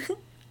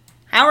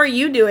 How are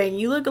you doing?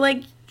 You look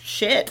like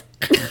shit.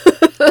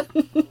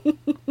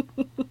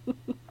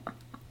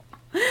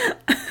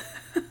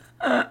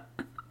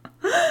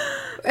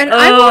 And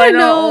I want to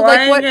know,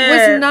 like, what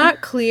was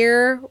not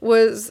clear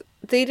was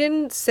they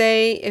didn't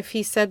say if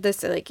he said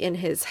this, like, in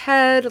his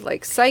head,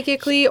 like,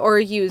 psychically, or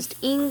used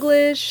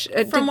English.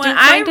 From what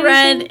I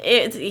read,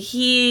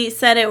 he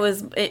said it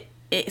was...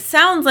 It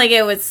sounds like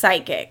it was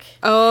psychic.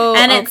 Oh,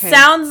 and it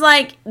sounds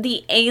like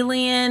the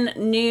alien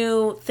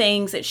knew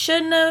things it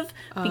shouldn't have,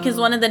 because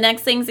one of the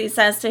next things he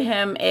says to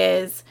him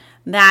is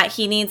that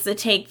he needs to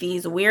take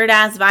these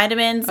weird-ass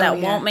vitamins that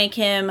won't make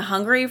him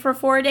hungry for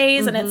 4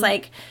 days. And it's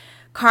like,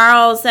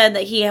 Carl said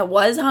that he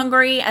was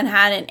hungry and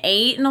hadn't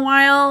ate in a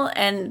while,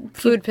 and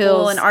food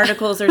pills and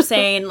articles are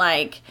saying,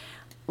 like...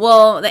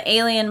 Well, the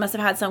alien must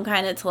have had some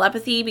kind of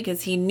telepathy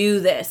because he knew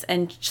this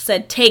and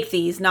said, take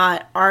these,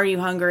 not are you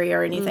hungry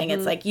or anything.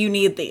 It's like, you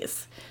need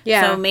these.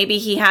 Yeah. So maybe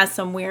he has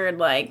some weird,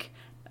 like,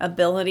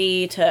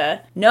 ability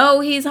to know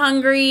he's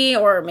hungry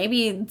or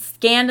maybe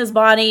scanned his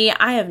body.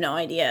 I have no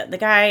idea. The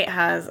guy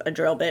has a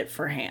drill bit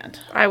for hand.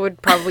 I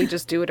would probably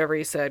just do whatever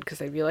he said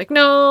because I'd be like,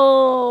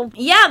 no.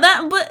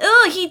 Yeah, but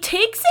he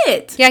takes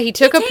it. Yeah, he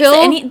took a pill.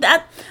 And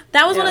that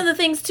was one of the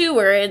things too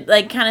where it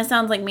like kind of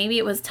sounds like maybe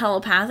it was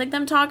telepathic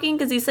them talking,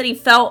 because he said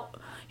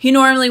he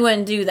normally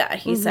wouldn't do that,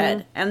 he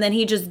said. And then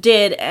he just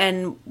did,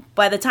 and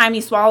by the time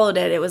he swallowed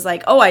it, it was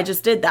like, oh, I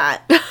just did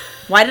that.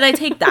 Why did I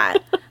take that?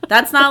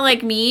 That's not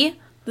like me.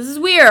 This is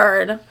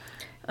weird.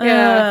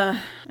 Yeah.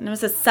 And it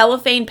was a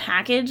cellophane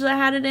package that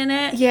had it in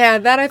it. Yeah,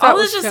 that I thought all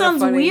was this just kinda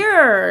sounds funny.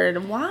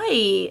 weird.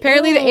 Why?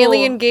 Apparently, the Ew.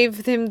 alien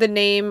gave him the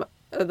name,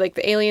 like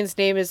the alien's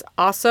name is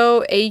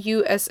Asso,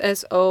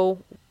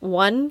 AUSSO1.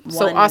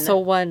 So One. Asso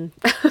 1.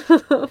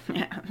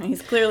 Yeah,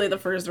 he's clearly the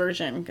first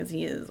version because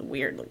he is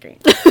weird looking.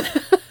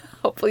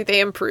 Hopefully, they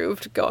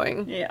improved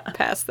going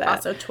past that.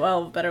 Also,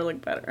 12 better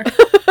look better.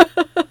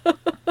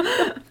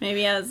 Maybe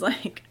he has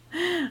like,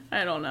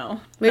 I don't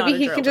know. Maybe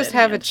he can just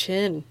have a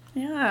chin.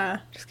 Yeah.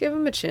 Just give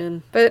him a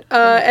chin. But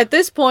at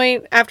this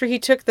point, after he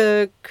took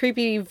the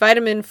creepy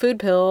vitamin food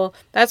pill,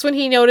 that's when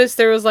he noticed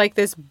there was like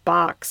this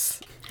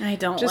box. I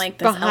don't Just like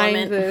this behind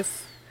element.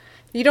 this.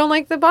 You don't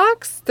like the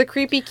box? The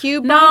creepy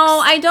cube No,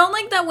 box? I don't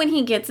like that when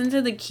he gets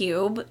into the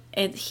cube,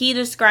 he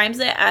describes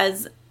it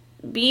as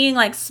being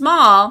like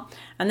small.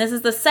 And this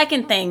is the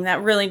second thing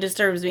that really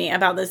disturbs me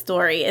about this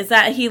story, is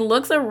that he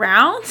looks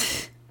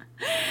around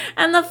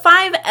and the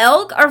 5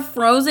 elk are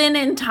frozen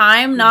in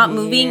time, not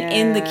moving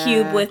in the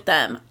cube with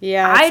them.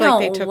 Yeah, I it's like they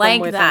don't took them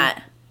like with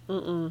that.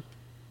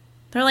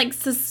 They're like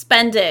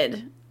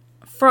suspended,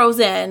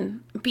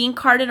 frozen, being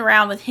carted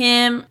around with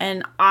him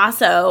and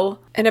Asso.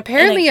 And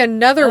apparently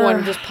another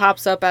one just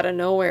pops up out of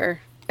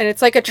nowhere. And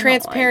it's like a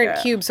transparent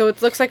it. cube, so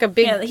it looks like a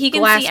big Yeah, he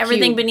can glass see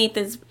everything cube. beneath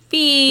his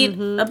feet,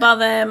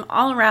 above him,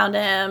 all around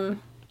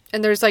him.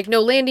 And there's like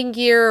no landing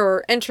gear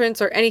or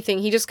entrance or anything.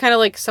 He just kind of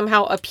like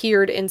somehow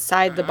appeared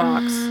inside the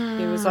box.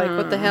 He was like,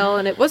 what the hell?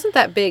 And it wasn't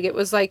that big. It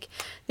was like,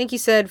 I think he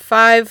said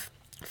 5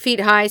 feet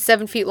high,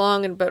 7 feet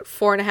long, and about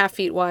 4.5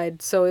 feet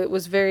wide. So it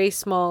was very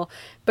small.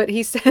 But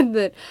he said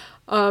that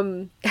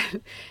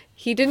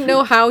he didn't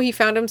know how he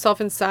found himself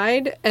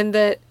inside, and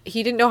that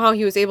he didn't know how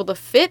he was able to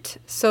fit.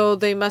 So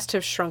they must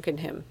have shrunken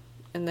him.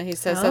 And then he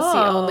says that's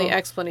the only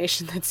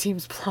explanation that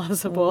seems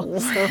plausible.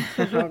 So.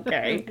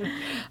 Okay.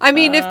 I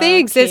mean, if they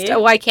exist, okay.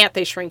 why can't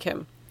they shrink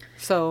him?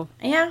 So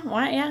Yeah,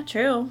 why? Yeah,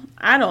 true.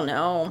 I don't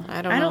know.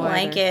 I don't know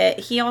like either. it.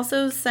 He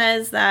also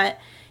says that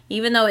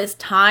even though his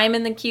time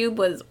in the cube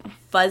was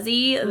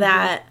fuzzy,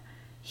 that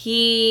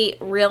he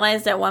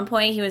realized at one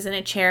point he was in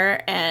a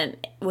chair and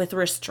with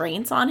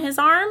restraints on his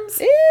arms.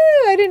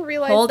 ew, I didn't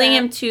realize Holding that.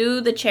 him to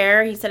the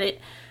chair. He said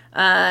it.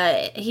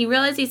 He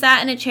realized he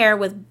sat in a chair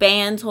with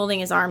bands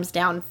holding his arms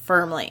down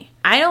firmly.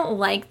 I don't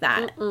like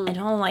that. I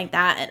don't like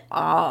that at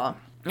all.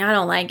 I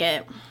don't like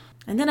it.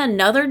 And then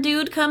another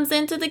dude comes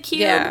into the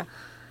cube. Yeah.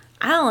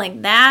 I don't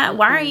like that.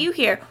 Why are you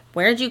here?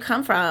 Where'd you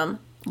come from?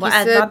 Well,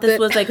 I said thought this that-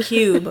 was a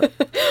cube.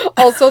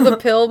 Also, the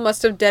pill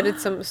must have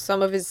deadened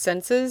some of his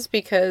senses,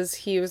 because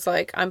he was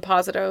like, I'm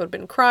positive I would have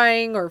been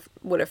crying or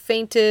would have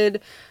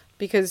fainted,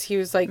 because he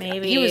was like,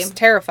 Maybe. he was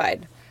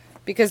terrified.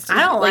 Because, I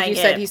don't like you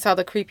like said, it. he saw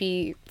the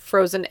creepy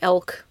frozen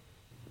elk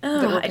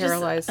that were I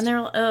paralyzed. I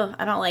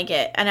don't like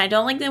it. And I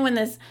don't like that when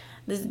this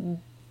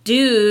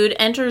dude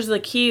enters the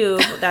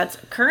cube that's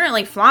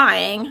currently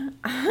flying.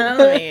 That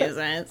doesn't make any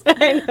sense.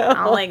 I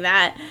don't like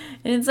that.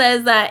 And it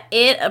says that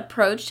it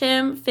approached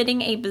him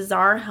fitting a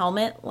bizarre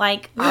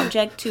helmet-like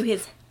object to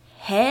his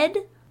head.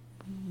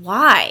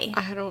 Why?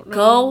 I don't know.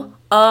 Go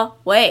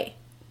away.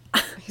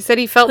 He said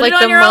he felt Put it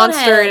like on the your own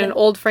monster in head. an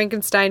old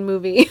Frankenstein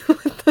movie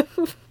with the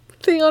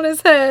thing on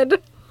his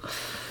head.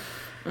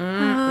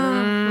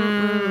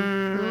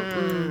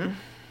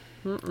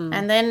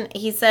 And then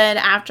he said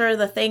after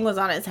the thing was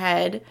on his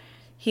head,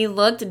 he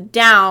looked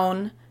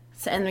down,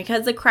 and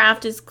because the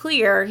craft is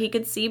clear, he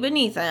could see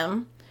beneath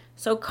him.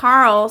 So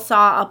Carl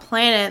saw a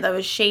planet that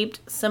was shaped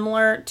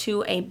similar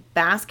to a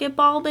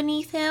basketball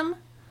beneath him.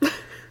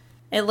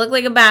 It looked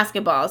like a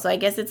basketball, so I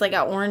guess it's like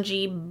an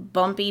orangey,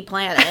 bumpy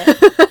planet.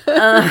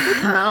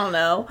 I don't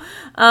know.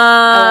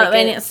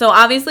 So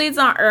obviously it's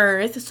not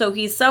Earth, so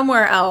he's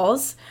somewhere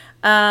else.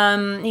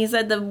 He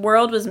said the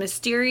world was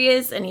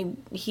mysterious, and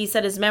he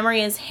said his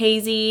memory is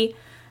hazy.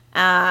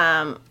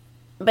 But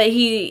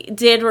he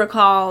did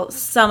recall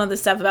some of the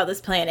stuff about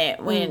this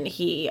planet when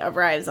he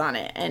arrives on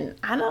it, and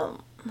I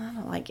don't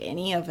like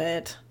any of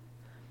it.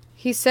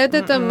 He said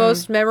that the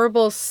most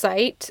memorable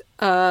sight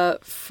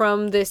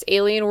from this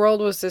alien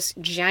world was this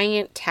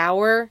giant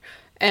tower,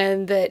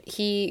 and that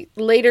he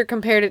later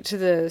compared it to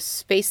the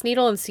Space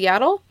Needle in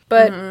Seattle.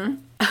 But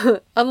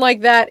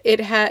unlike that,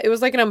 it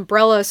was like an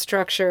umbrella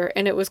structure,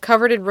 and it was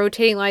covered in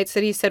rotating lights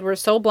that he said were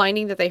so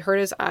blinding that they hurt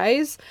his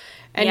eyes.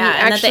 And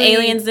And that the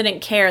aliens didn't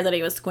care that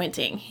he was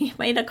squinting. He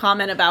made a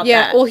comment about that.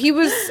 Yeah, well, he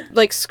was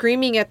like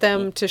screaming at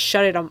them to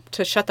shut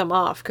them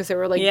off, because they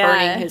were like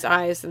burning his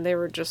eyes, and they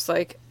were just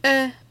like,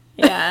 eh.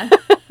 Yeah.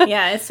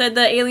 It said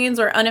the aliens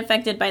were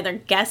unaffected by their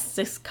guests'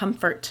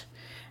 discomfort.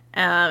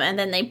 And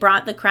then they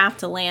brought the craft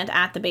to land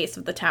at the base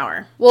of the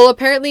tower. Well,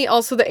 apparently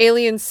also the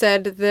aliens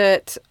said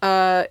that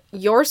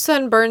your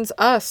sun burns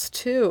us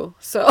too.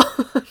 So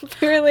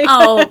apparently.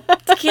 Oh.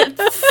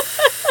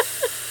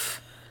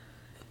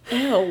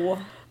 Ew.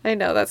 I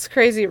know, that's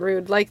crazy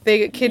rude. Like,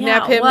 they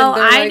kidnap him well,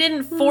 and I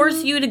didn't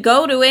force you to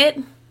go to it.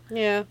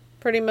 Yeah,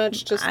 pretty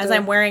much just... As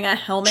I'm wearing a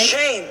helmet.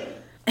 Shame!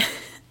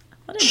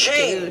 What a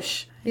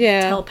douche.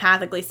 Yeah.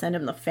 Telepathically send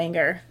him the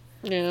finger.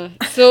 Yeah.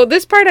 So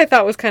this part I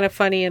thought was kind of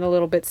funny and a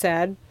little bit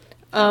sad.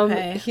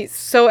 Okay. He's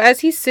still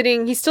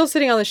sitting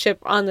on the ship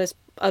on this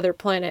other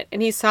planet,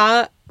 and he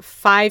saw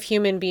 5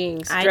 human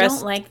beings I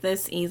don't like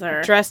this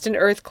either. dressed in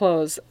Earth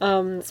clothes.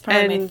 It's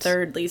probably my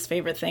third least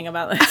favorite thing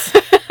about this.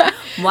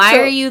 Why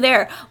are you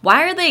there?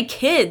 Why are they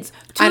kids?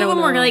 Two of them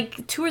were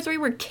like 2 or 3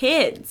 were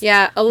kids.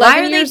 Yeah, 11 Why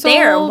are years they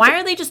there? old. Why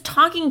are they just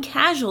talking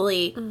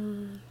casually?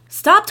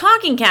 Stop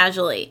talking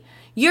casually.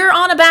 You're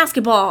on a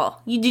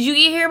basketball. Did you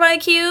get here by a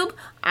cube?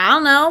 I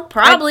don't know.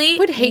 Probably. I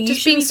would hate You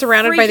just should being be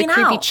surrounded by the freaking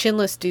creepy out.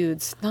 chinless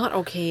dudes. Not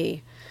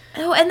okay.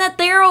 Oh, and that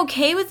they're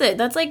okay with it.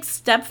 That's like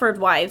Stepford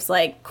Wives,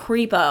 like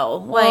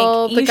creepo.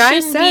 Well, Like the you guy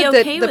shouldn't said be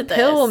okay that the with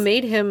pill this.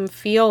 made him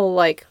feel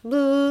like,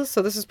 "Ugh,"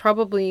 so this is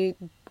probably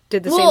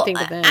did the same thing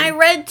to them. I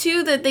read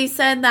too that they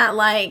said that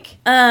I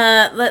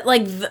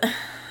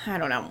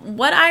don't know.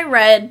 What I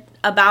read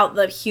about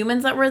the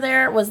humans that were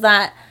there was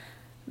that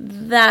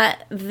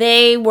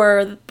they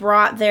were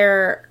brought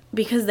there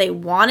because they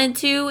wanted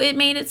to, it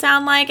made it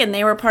sound like, and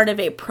they were part of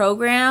a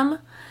program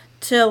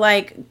to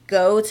like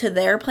go to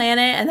their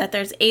planet, and that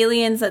there's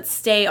aliens that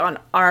stay on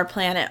our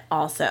planet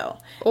also.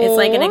 It's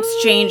like an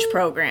exchange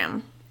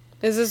program.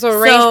 Is this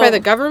arranged by the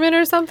government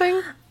or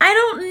something? I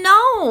don't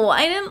know.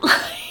 I don't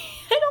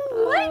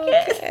like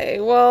it. Okay,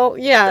 well,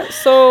 yeah,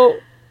 so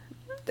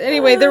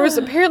anyway, there was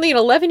apparently an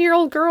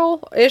 11-year-old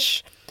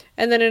girl-ish,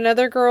 and then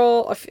another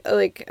girl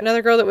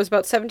that was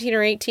about 17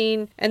 or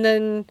 18, and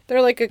then there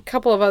were like a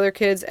couple of other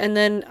kids, and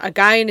then a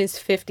guy in his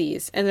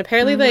 50s, and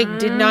apparently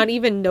did not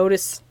even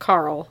notice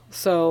Carl,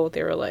 so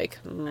they were like,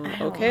 I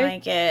okay. don't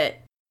like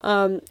it.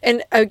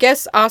 And I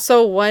guess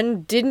also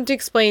one didn't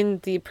explain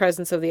the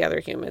presence of the other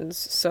humans,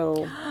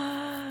 so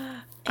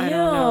I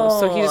don't know.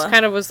 So he just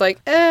kind of was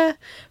like,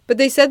 but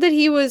they said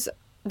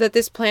that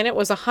this planet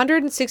was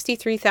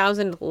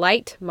 163,000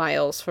 light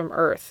miles from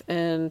Earth,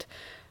 and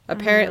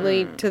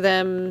apparently to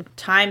them...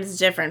 Time's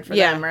different for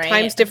them, right?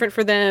 Time's different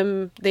for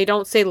them. They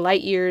don't say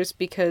light years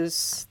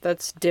because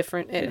that's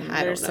different. I They're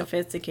don't know.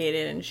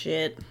 sophisticated and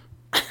shit.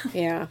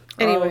 Yeah.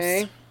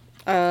 Gross.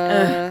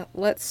 Anyway,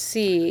 let's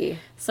see.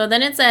 So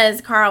then it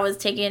says Carl was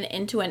taken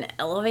into an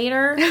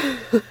elevator,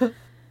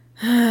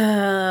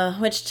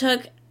 which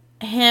took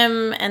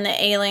him and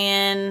the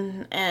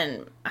alien,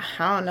 and I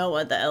don't know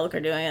what the elk are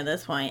doing at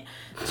this point,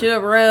 to a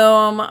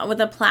room with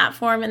a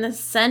platform in the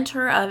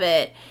center of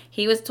it.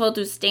 He was told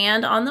to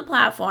stand on the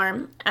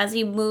platform. As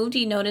he moved,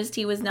 he noticed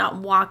he was not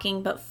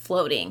walking but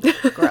floating.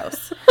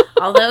 Gross.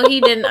 Although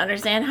he didn't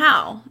understand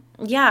how.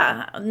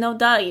 Yeah, no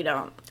duh, you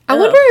don't. I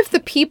wonder if the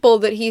people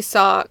that he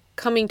saw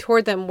coming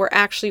toward them were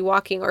actually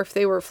walking or if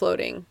they were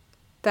floating.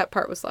 That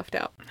part was left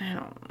out. I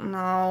don't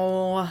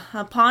know.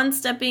 Upon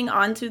stepping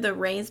onto the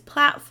raised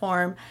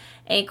platform,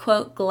 a,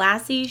 quote,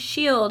 glassy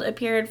shield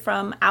appeared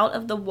from out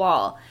of the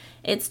wall.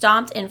 It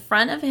stopped in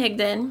front of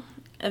Higdon,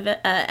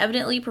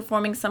 evidently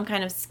performing some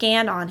kind of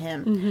scan on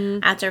him. Mm-hmm.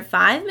 After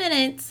 5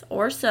 minutes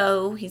or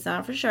so, he's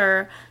not for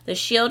sure, the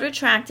shield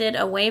retracted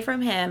away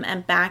from him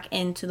and back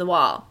into the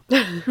wall.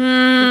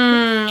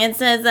 It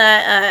says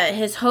that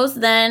his host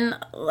then,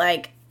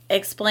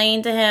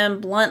 explained to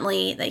him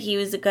bluntly that he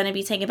was going to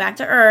be taken back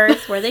to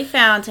Earth, where they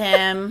found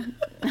him,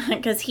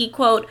 because he,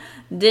 quote,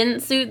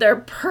 didn't suit their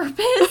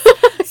purpose.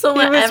 So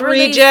whenever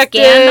they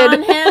scanned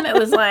on him, it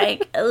was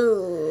like,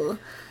 oh,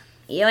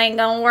 you ain't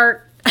gonna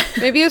work.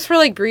 Maybe it was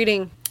for,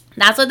 breeding.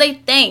 That's what they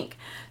think.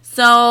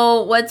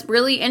 So what's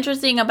really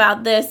interesting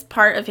about this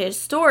part of his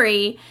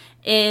story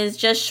is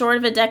just short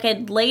of a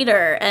decade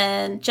later,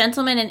 a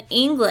gentleman in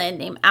England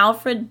named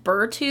Alfred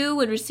Berthoud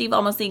would receive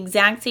almost the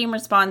exact same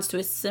response to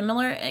a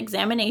similar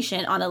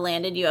examination on a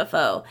landed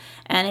UFO.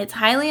 And it's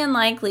highly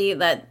unlikely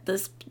that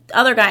this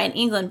other guy in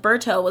England,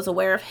 Berthoud, was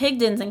aware of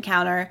Higdon's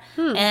encounter,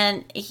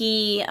 and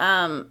he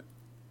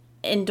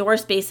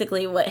endorsed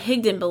basically what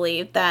Higdon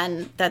believed,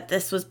 then that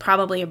this was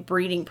probably a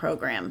breeding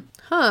program.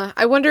 Huh.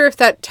 I wonder if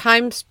that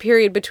time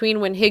period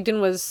between when Higdon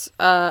was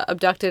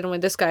abducted and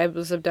when this guy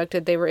was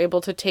abducted, they were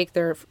able to take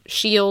their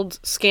shield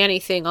scanny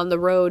thing on the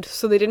road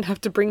so they didn't have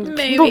to bring the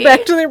people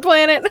back to their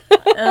planet.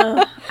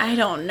 I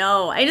don't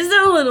know. I just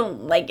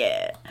don't like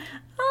it.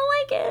 I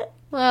don't like it.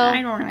 Well,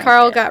 I don't like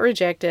Carl it. got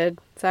rejected.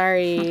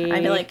 Sorry.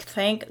 I'd be like,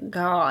 thank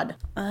God.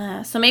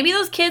 So maybe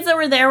those kids that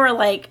were there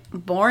were,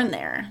 born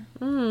there.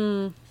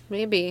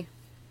 Maybe.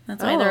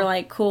 That's why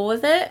they're, cool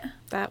with it.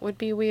 That would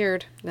be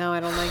weird. No, I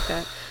don't like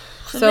that.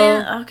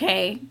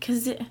 Okay,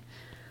 because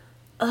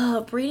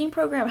breeding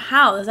program,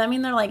 how? Does that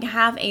mean they're,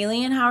 half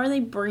alien? How are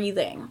they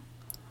breathing?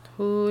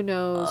 Who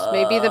knows?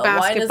 Maybe the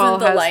basketball why doesn't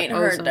the has light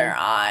hurt ozone. their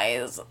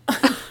eyes?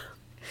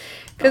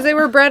 Because they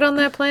were bred on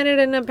that planet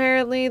and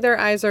apparently their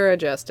eyes are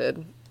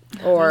adjusted.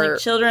 Or They're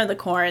like children of the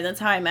corn. That's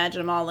how I imagine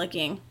them all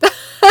looking.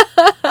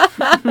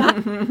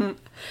 I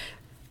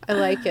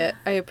like it.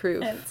 I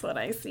approve. That's what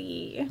I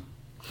see.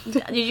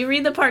 Did you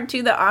read the part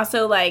 2 that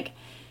also, like,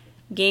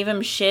 gave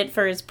him shit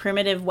for his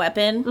primitive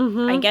weapon?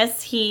 Mm-hmm. I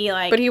guess he,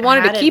 like, but he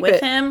wanted had to keep with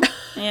it. him.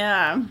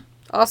 Yeah.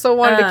 Also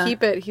wanted to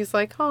keep it. He's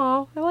like,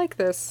 oh, I like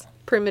this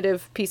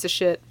primitive piece of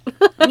shit.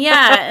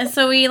 Yeah, and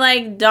so he,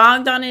 like,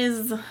 dogged on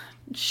his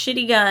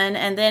shitty gun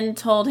and then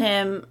told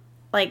him,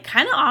 like,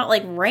 kind of,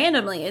 like,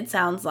 randomly, it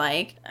sounds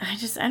like. I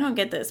don't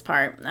get this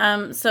part.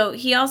 So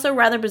he also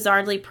rather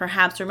bizarrely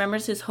perhaps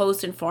remembers his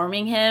host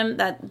informing him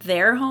that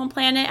their home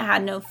planet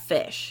had no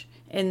fish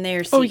in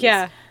their seas. Oh,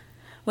 yeah.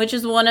 Which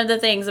is one of the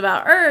things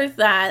about Earth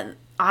that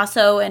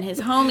Aso and his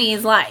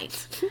homies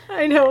liked.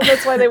 I know,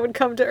 that's why they would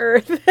come to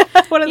Earth.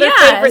 One of their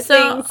favorite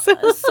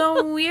things.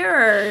 So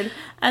weird.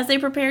 As they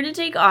prepared to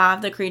take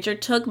off, the creature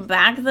took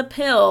back the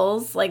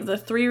pills, like the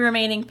 3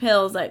 remaining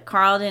pills that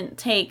Carl didn't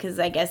take, because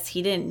I guess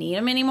he didn't need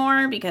them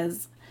anymore,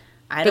 because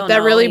I don't know. But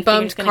that really he figured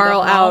bummed he's gonna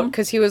Carl go out, home.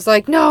 because he was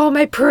like, no,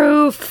 my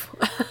proof.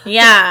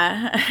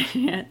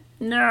 Yeah.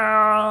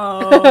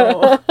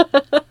 No.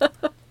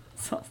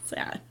 So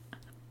sad.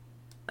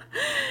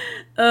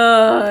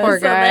 Poor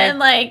so guy. then,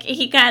 like,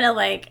 he kind of,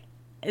 like,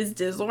 is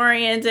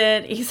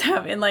disoriented. He's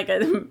having, like,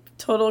 a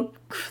total,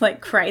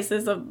 like,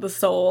 crisis of the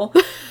soul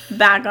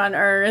back on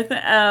Earth.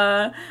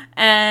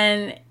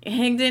 And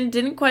Higdon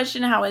didn't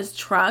question how his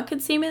truck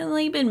had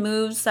seemingly been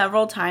moved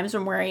several times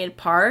from where he had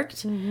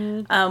parked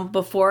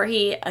before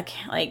he,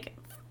 like,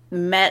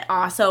 met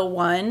Aso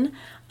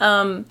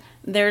 1.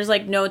 There's,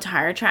 like, no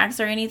tire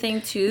tracks or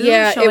anything, too,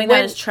 showing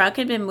that his truck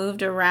had been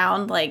moved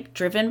around, like,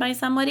 driven by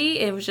somebody.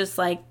 It was just,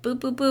 like,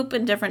 boop, boop, boop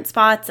in different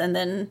spots, and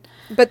then...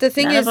 But the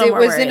thing is, it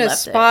was in a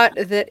spot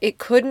it. that it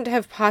couldn't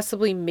have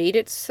possibly made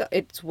its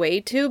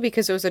way to,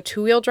 because it was a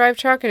 2-wheel drive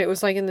truck, and it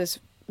was, like, in this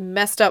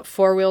messed up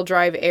 4-wheel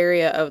drive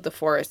area of the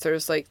forest.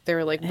 They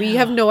were like, we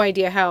have no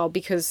idea how,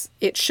 because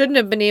it shouldn't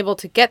have been able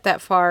to get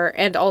that far,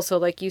 and also,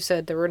 like you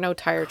said, there were no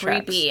tire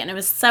tracks. Creepy, and it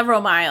was several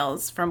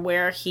miles from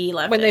where he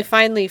left when they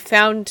finally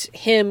found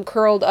him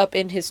curled up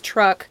in his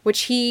truck,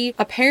 which he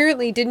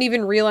apparently didn't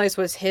even realize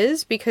was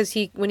his, because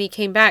when he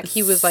came back,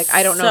 he was like,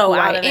 I don't know who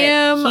I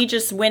am. He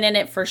just went in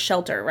it for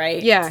shelter,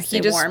 right? Yeah,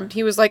 he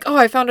was like, oh,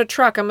 I found a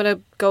truck, I'm gonna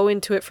go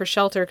into it for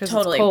shelter because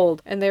it's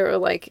cold. And they were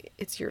like,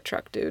 it's your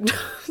truck, dude.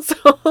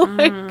 So,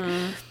 like,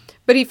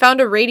 but he found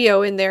a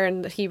radio in there,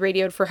 and he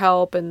radioed for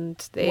help, and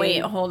they... Wait,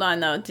 hold on,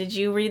 though. Did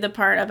you read the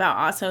part about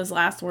Aso's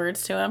last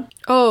words to him?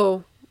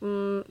 Oh,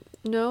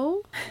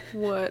 no?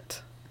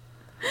 What?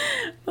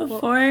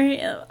 Before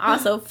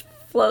Aso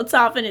floats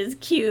off in his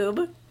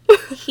cube,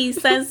 he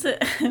says,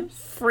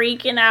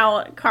 freaking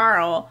out,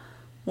 Carl,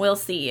 we'll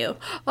see you.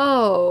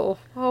 Oh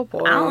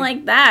boy. I don't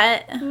like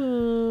that.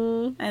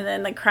 And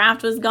then the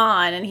craft was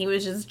gone, and he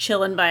was just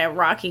chilling by a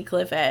rocky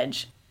cliff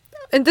edge.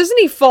 And doesn't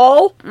he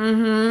fall?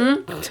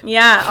 Mm-hmm.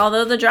 Yeah,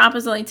 although the drop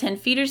was only 10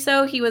 feet or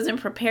so, he wasn't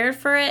prepared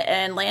for it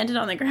and landed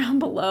on the ground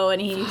below, and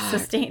he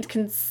sustained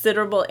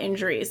considerable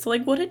injuries. So,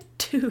 like, what a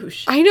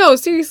douche. I know,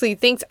 seriously.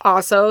 Thanks,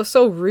 Aso.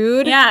 So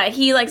rude. Yeah,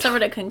 he, like,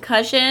 suffered a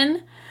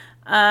concussion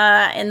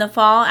in the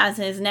fall, as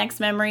his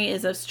next memory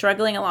is of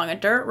struggling along a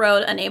dirt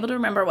road, unable to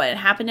remember what had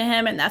happened to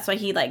him, and that's why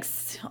he, like,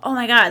 oh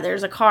my god,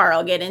 there's a car,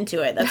 I'll get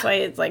into it. That's why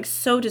it's, like,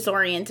 so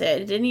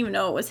disoriented. Didn't even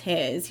know it was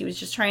his. He was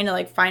just trying to,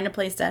 like, find a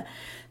place to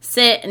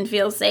sit and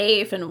feel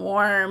safe and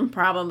warm,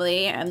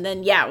 probably. And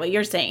then, yeah, what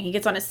you're saying, he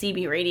gets on a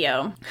CB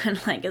radio and,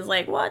 like, is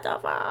like, what the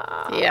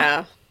fuck?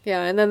 Yeah.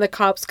 Yeah, and then the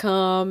cops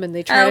come and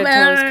they try to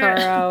tow his car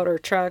out or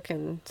truck,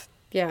 and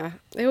yeah,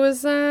 it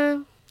was,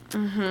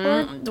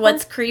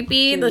 What's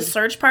creepy, the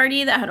search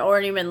party that had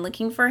already been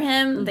looking for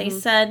him, they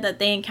said that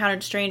they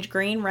encountered strange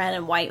green, red,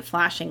 and white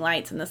flashing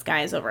lights in the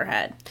skies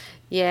overhead.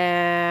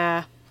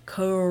 Yeah.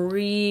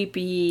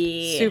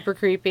 Creepy. Super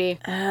creepy.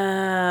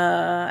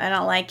 I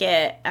don't like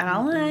it. I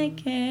don't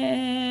like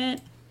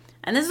it.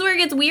 And this is where it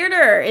gets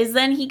weirder, is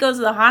then he goes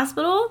to the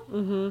hospital,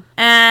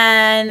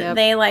 and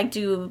they, like,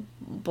 do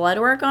blood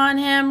work on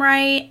him,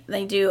 right?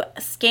 They do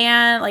a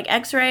scan, like,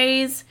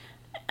 x-rays,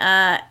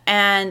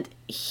 and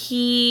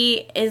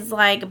he is,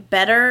 like,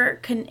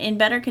 in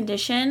better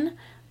condition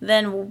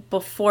than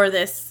before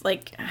this,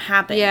 like,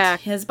 happened. Yeah.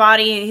 His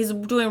body, he's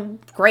doing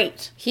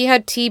great. He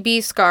had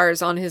TB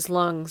scars on his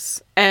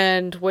lungs,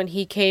 and when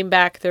he came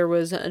back, there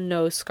was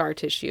no scar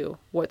tissue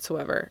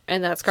whatsoever.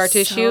 And that scar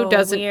tissue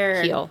doesn't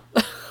heal.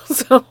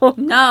 So...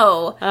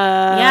 No.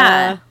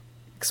 Yeah.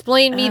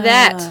 Explain me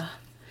that.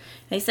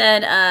 They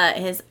said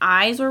his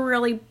eyes were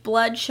really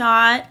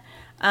bloodshot.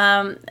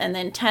 And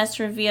then tests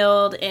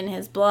revealed in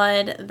his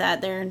blood that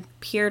there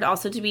appeared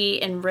also to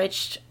be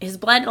enriched. His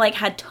blood, like,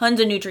 had tons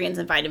of nutrients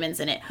and vitamins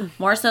in it,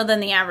 more so than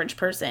the average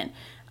person.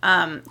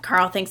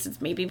 Carl thinks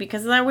it's maybe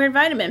because of that weird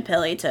vitamin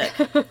pill he took.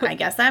 I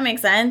guess that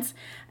makes sense.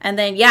 And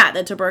then, yeah,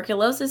 the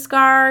tuberculosis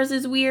scars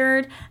is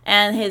weird.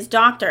 And his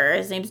doctor,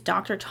 his name's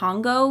Dr.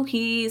 Tongo,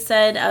 he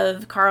said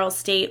of Carl's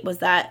state was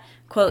that,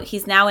 quote,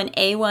 he's now in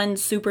A1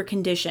 super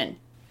condition.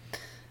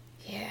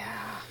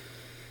 Yeah.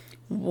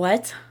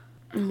 What?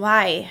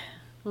 Why?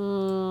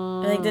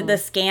 Like, did the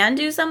scan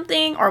do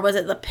something? Or was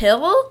it the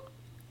pill?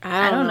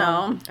 I don't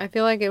know. I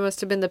feel like it must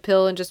have been the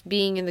pill and just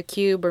being in the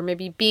cube, or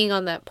maybe being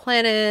on that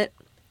planet.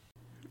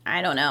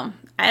 I don't know.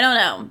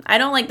 I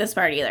don't like this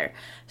part either.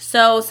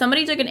 So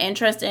somebody took an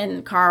interest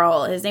in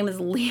Carl. His name is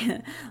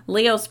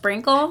Leo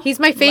Sprinkle. He's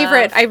my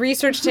favorite. I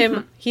researched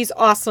him. He's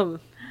awesome.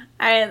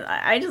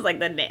 I just like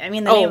the name. I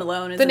mean, the name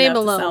alone is the name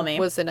enough alone to sell me.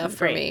 was enough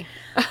for me.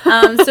 So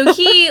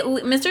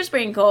Mr.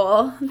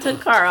 Sprinkle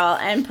took Carl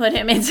and put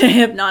him into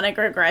hypnotic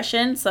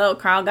regression. So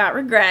Carl got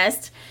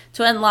regressed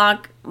to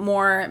unlock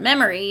more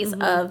memories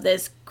of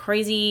this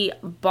crazy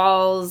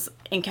balls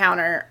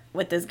encounter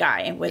with this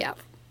guy with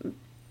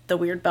the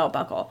weird belt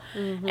buckle.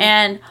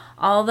 And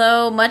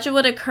although much of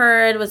what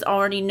occurred was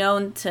already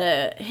known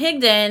to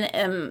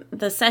Higdon,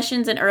 the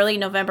sessions in early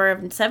November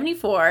of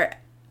 1974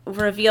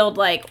 revealed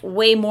like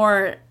way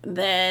more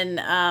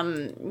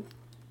than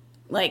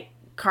like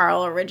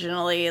Carl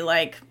originally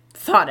like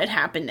thought had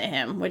happened to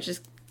him, which is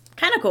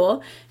kind of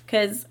cool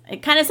because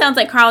it kind of sounds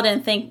like Carl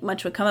didn't think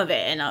much would come of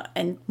it,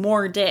 and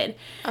more did.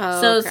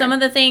 Some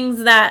of the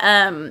things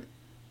that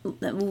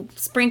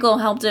Sprinkle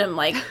helped him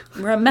like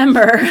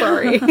remember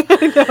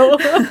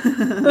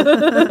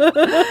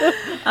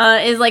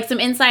is like some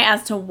insight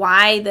as to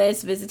why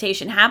this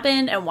visitation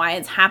happened and why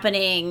it's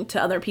happening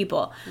to other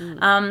people.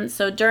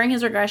 So during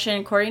his regression,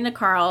 according to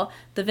Carl,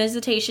 the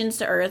visitations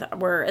to Earth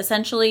were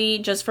essentially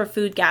just for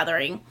food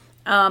gathering.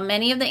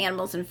 Many of the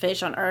animals and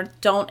fish on Earth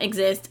don't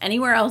exist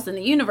anywhere else in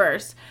the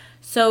universe.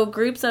 So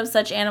groups of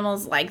such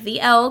animals like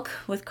the elk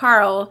with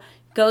Carl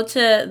go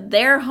to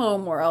their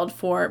home world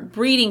for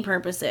breeding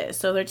purposes.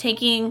 So they're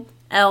taking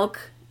elk,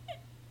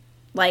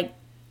 like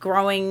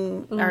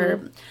growing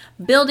or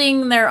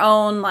building their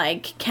own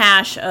like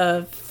cache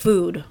of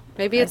food.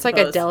 Maybe it's like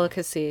a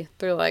delicacy.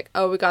 They're like,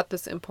 oh, we got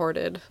this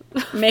imported.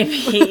 Maybe,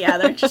 yeah,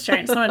 they're just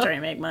someone trying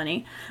to make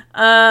money.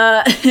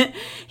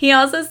 He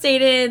also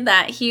stated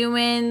that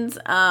humans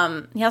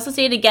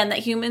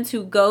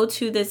who go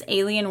to this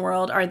alien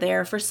world are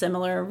there for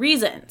similar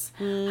reasons.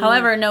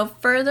 However, no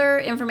further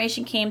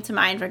information came to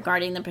mind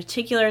regarding the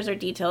particulars or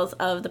details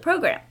of the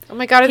program. Oh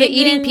my god, are they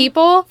eating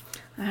people?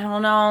 I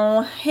don't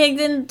know.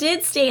 Higdon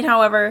did state,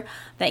 however,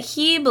 that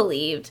he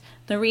believed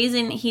the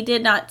reason he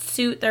did not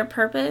suit their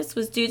purpose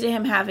was due to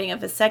him having a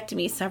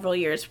vasectomy several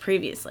years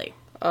previously.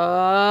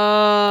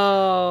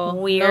 Oh.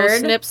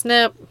 Weird. No snip,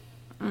 snip.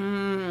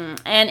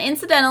 And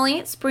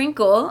incidentally,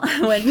 Sprinkle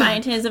would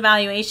find his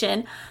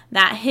evaluation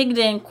that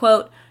Higdon,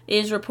 quote,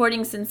 is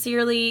reporting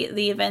sincerely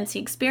the events he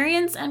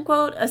experienced, end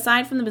quote.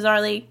 Aside from the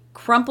bizarrely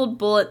crumpled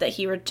bullet that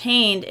he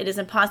retained, it is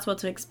impossible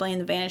to explain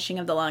the vanishing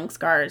of the lung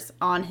scars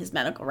on his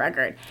medical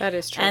record. That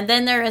is true. And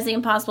then there is the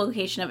impossible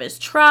location of his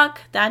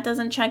truck. That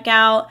doesn't check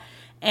out.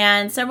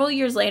 And several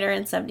years later,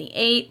 in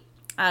 1978,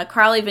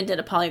 Carl even did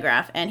a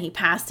polygraph, and he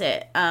passed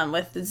it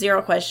with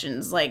 0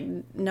 questions. Like,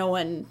 no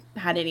one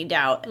had any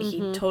doubt.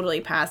 He totally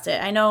passed it.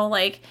 I know,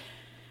 like,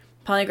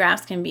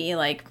 polygraphs can be,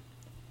 like,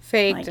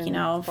 faked, like, you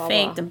know,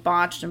 faked and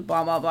botched and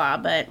blah, blah, blah.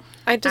 But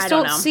I just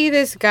don't see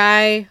this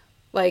guy,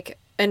 like,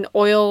 an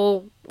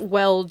oil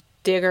well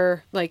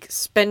digger, like,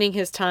 spending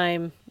his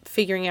time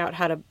figuring out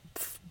how to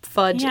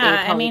fudge a polygraph.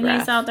 Yeah, I mean,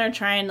 he's out there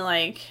trying to,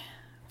 like,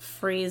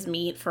 freeze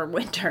meat for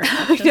winter.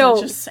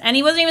 And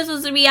he wasn't even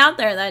supposed to be out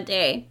there that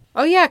day.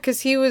 Oh, yeah,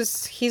 because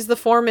he's the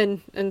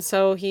foreman, and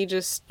so he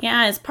just...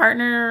 Yeah, his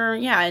partner,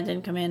 it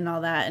didn't come in and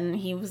all that, and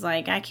he was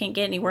like, I can't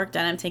get any work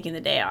done, I'm taking the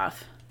day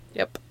off.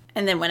 Yep.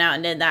 And then went out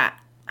and did that.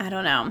 I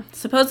don't know.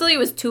 Supposedly it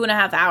was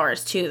 2.5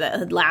 hours, too, that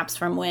had lapsed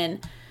from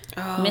when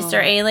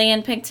Mr.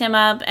 Alien picked him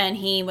up, and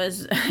he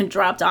was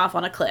dropped off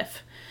on a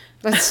cliff.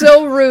 That's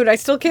so rude. I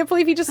still can't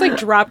believe he just, like,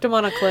 dropped him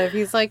on a cliff.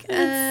 He's like, so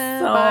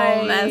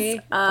bye.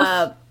 Messed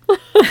up.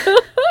 I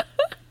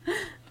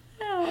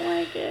don't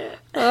like it.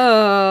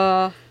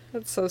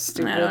 That's so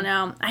stupid. I don't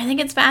know. I think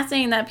it's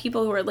fascinating that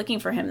people who were looking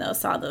for him, though,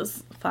 saw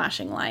those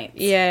flashing lights.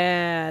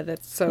 Yeah,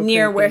 that's so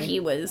near creepy. where he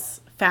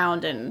was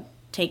found and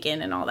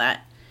taken and all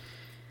that.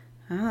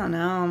 I don't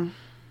know.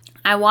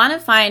 I want to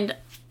find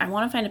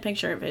a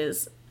picture of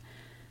his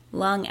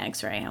lung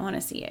x-ray. I want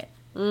to see it.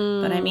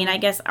 But I mean, I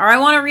guess, or I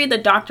want to read the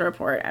doctor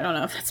report. I don't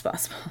know if that's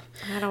possible.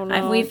 I don't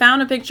know. We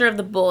found a picture of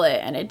the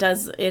bullet, and it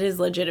is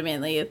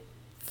legitimately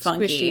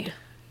funky. Squishy.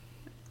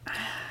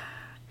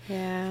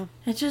 Yeah.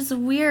 It's just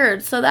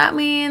weird. So that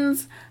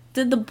means,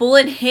 did the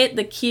bullet hit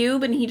the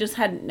cube and he just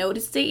hadn't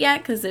noticed it yet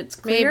because it's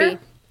clear? Maybe.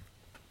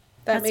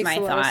 That's makes my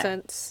a lot thought. of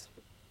sense.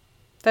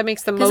 That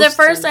makes the most sense. Because at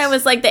first I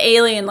was like, the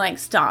alien, like,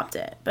 stopped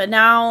it. But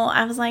now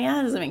I was like,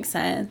 that doesn't make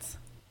sense.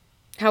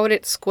 How would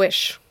it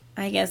squish?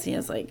 I guess he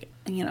has, like,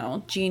 you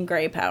know, Jean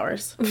Grey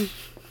powers.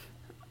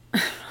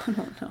 I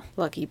don't know.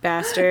 Lucky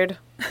bastard.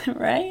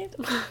 Right?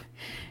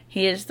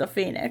 He is the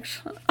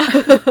Phoenix.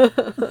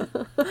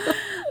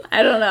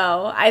 I don't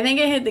know. I think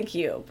it hit the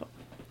cube.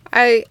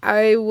 I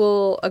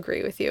will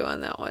agree with you on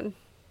that one.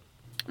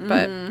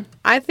 But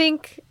I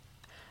think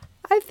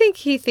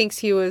he thinks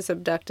he was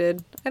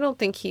abducted. I don't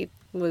think he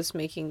was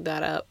making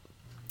that up.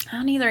 I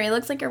don't either. He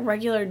looks like a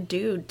regular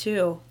dude,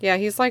 too. Yeah,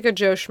 he's like a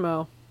Joe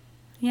Schmo.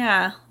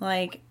 Yeah,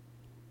 like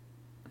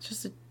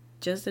just a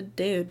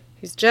dude.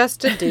 He's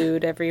just a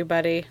dude,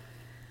 everybody.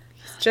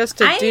 He's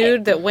just a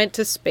dude that went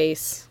to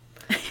space.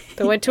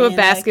 That went to a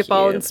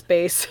basketball in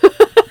space.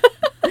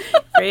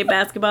 Great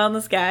basketball in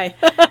the sky.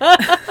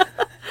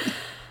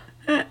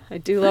 I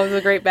do love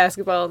the great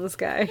basketball in the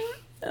sky.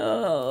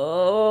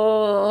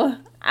 Oh,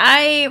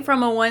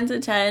 from a 1 to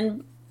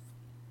 10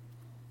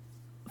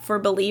 for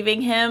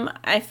believing him,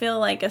 I feel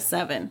like a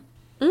 7.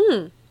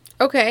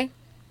 Okay.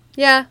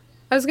 Yeah.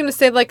 I was going to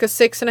say like a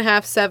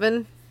 6.5,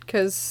 7.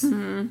 Because,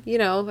 you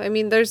know, I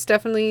mean, there's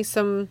definitely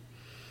some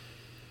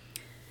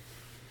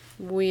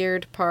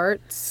weird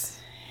parts.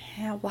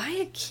 Yeah, why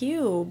a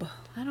cube?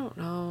 I don't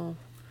know.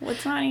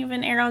 What's not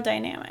even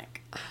aerodynamic?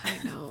 I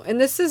know. And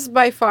this is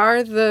by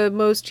far the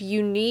most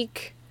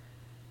unique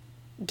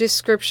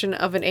description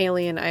of an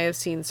alien I have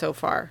seen so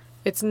far.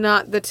 It's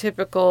not the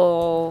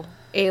typical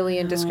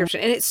alien description.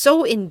 And it's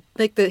so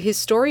his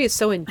story is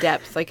so in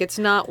depth. Like, it's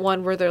not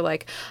one where they're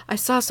like, I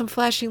saw some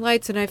flashing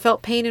lights and I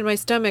felt pain in my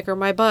stomach or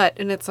my butt.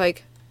 And it's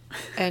like,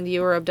 and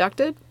you were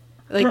abducted?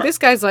 Like, this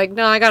guy's like,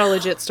 no, I got a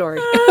legit story.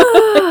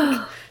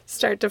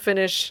 Start to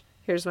finish,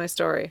 here's my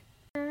story.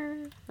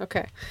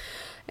 Okay.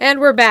 And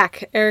we're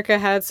back. Erica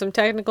had some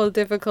technical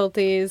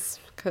difficulties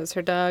because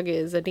her dog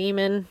is a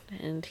demon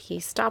and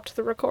he stopped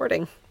the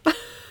recording.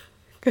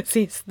 Because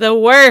he's the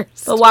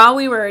worst. But while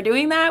we were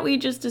doing that, we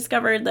just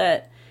discovered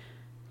that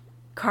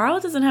Carl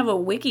doesn't have a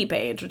wiki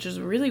page, which is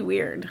really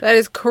weird. That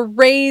is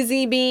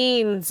crazy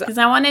beans. Because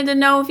I wanted to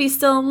know if he's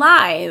still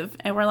alive.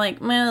 And we're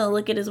like, well,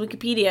 look at his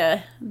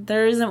Wikipedia.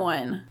 There isn't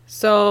one.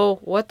 So,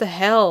 what the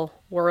hell,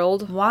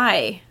 world?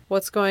 Why?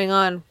 What's going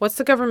on? What's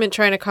the government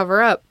trying to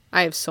cover up?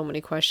 I have so many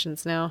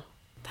questions now.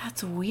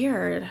 That's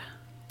weird.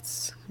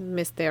 It's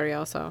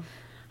misterioso.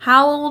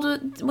 How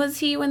old was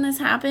he when this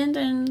happened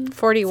in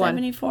 41.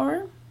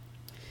 74?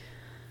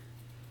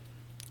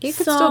 He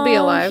could still be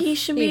alive. He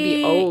should He'd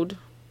be old.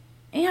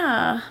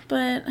 Yeah,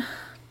 but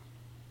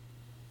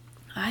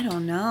I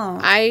don't know.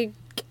 I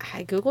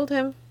Googled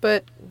him,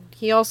 but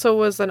he also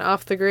was an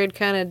off-the-grid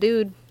kind of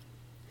dude.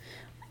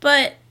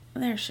 But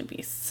there should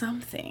be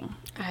something.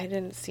 I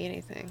didn't see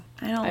anything.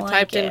 I don't like it. I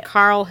typed in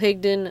Carl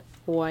Higdon,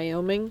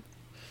 Wyoming.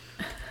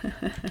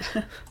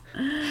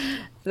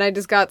 And I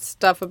just got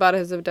stuff about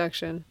his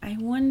abduction. I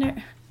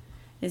wonder,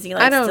 is he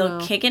like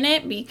still kicking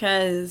it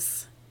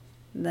because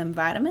them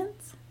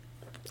vitamins?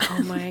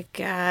 Oh my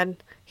god.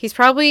 He's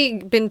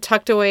probably been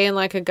tucked away in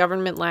like a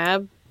government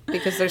lab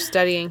because they're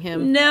studying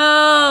him.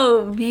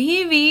 No,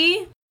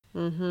 maybe.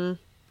 Mm-hmm.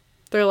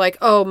 They're like,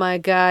 oh my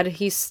god,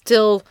 he's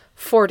still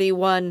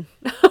 41.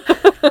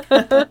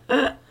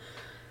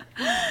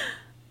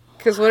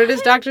 Because what did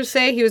his doctor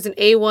say? He was an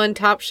A1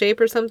 top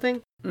shape or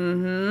something?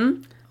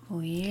 Mm-hmm.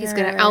 Weird. He's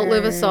going to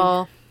outlive us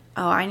all.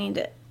 Oh, I need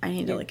to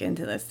look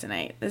into this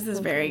tonight. This is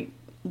very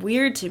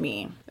weird to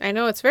me. I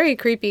know, it's very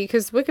creepy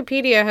because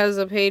Wikipedia has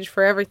a page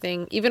for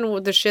everything, even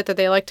with the shit that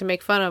they like to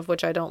make fun of,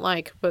 which I don't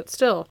like, but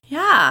still.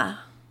 Yeah.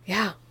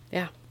 Yeah.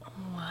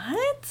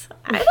 What?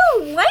 I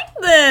don't like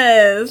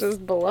this.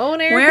 Just blowing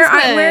Erica's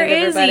mind, where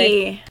is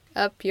he?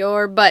 Up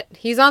your butt.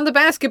 He's on the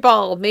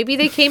basketball. Maybe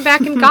they came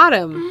back and got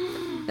him.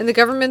 And the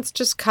government's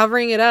just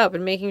covering it up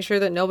and making sure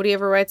that nobody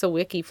ever writes a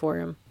wiki for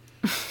him.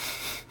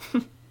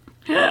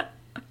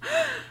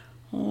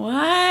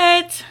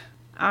 What?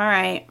 All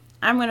right.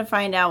 I'm going to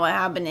find out what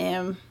happened to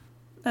him.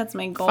 That's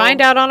my goal.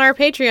 Find out on our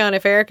Patreon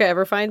if Erica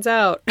ever finds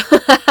out.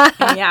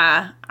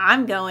 Yeah,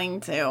 I'm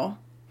going to.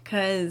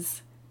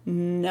 Because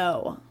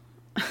no.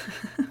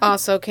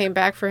 Also came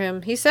back for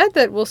him. He said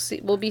that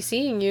we'll be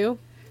seeing you.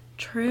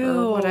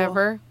 True. Or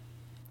whatever.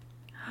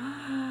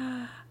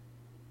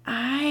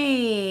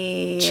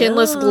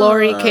 Chinless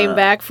Glory came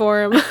back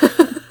for him.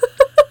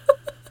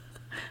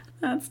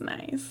 That's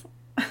nice.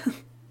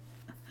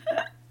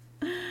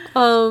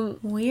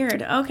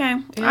 Weird. Okay.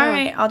 Yeah. All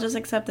right. I'll just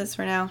accept this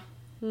for now.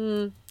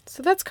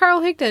 So that's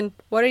Carl Higdon.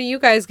 What do you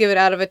guys give it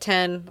out of a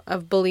 10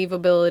 of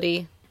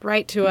believability?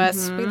 Write to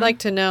us. We'd like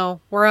to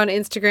know. We're on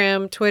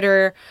Instagram,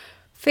 Twitter,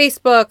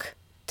 Facebook,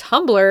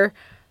 Tumblr.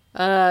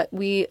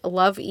 We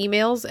love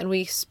emails, and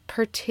we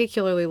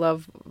particularly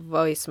love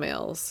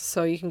voicemails.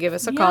 So you can give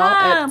us a call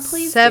at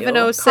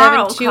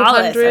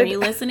 707-200. Are you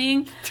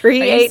listening?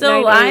 3898. Are you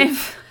still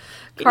alive?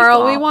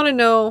 Carl, we want to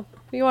know.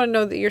 We want to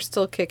know that you're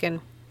still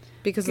kicking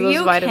because of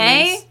those vitamins.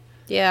 Okay?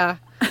 Yeah.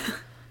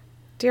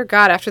 Dear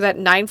God, after that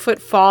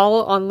 9-foot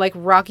fall on like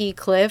rocky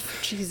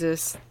cliff,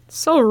 Jesus,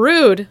 so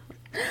rude.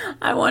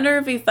 I wonder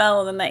if he fell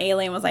and then the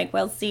alien was like,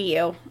 "Well, see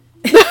you."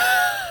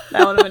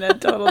 That would have been a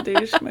total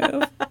douche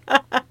move.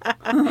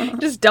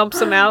 Just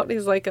dumps him out.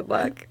 He's like, "Good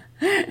luck."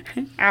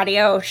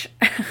 Adios.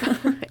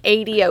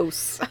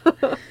 Adios.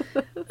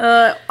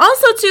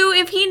 Also, too,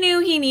 if he knew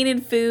he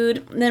needed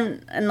food,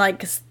 then and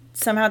like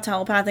somehow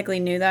telepathically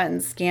knew that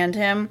and scanned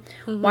him,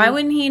 why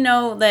wouldn't he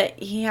know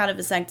that he had a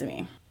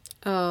vasectomy?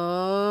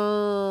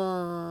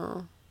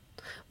 Oh.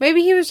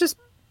 Maybe he was just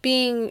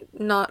being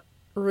not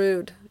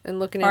rude and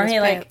looking in his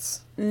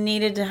pants. Like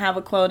needed to have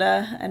a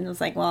quota and was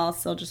like, well, I'll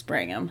still just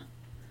bring him.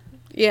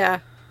 Yeah.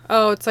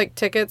 Oh, it's like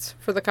tickets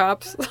for the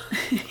cops.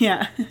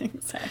 Yeah,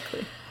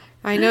 exactly.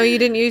 I know you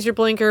didn't use your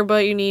blinker,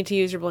 but you need to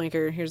use your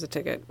blinker. Here's a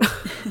ticket.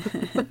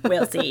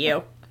 We'll see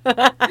you.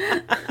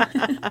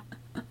 I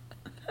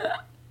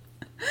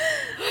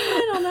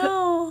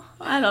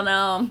don't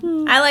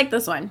know. I like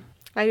this one.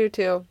 I do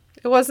too.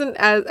 It wasn't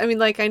as, I mean,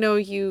 like, I know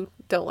you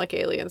don't like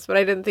aliens, but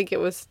I didn't think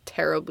it was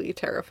terribly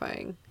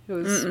terrifying. It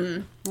was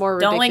more ridiculous.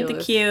 Don't like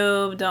the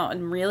cube.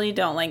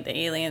 Don't like the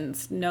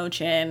aliens. No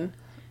chin.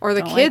 Or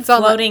the don't kids like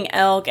on floating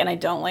elk, and I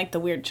don't like the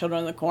weird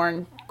children of the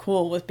corn.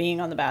 Cool with being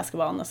on the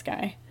basketball in the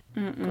sky.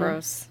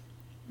 Gross.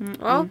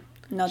 Well,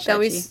 No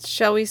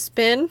shall we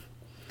spin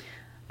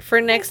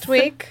for next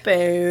week?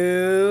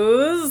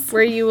 Booze.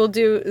 Where you will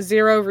do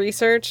zero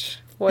research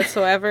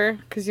whatsoever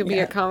because you'll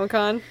be at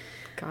Comic-Con.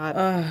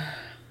 God.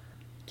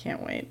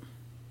 Can't wait.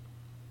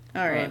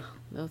 All right.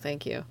 No,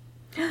 thank you.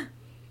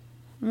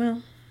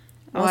 Well,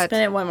 I'll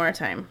spin it one more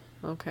time.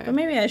 Okay. But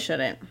maybe I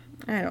shouldn't.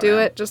 I don't know. Do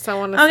it. Just I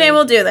want to see. Okay,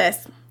 we'll do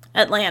this.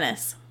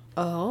 Atlantis.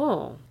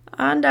 Oh.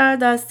 Under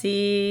the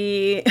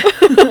sea.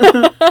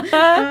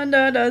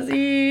 Under the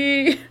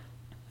sea.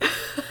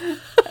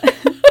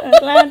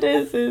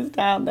 Atlantis is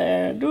down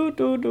there. Do,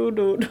 do, do,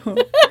 do, do.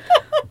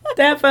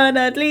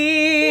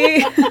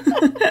 Definitely.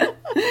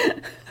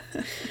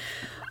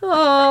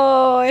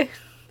 Oh,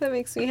 that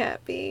makes me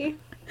happy.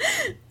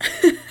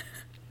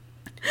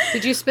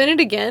 Did you spin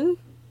it again?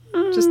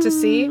 Just to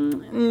see?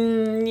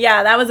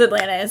 Yeah, that was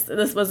Atlantis.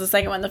 This was the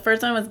second one. The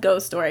first one was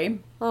Ghost Story.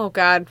 Oh,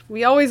 God.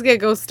 We always get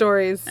ghost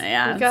stories.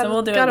 Yeah, so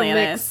we'll do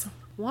Atlantis.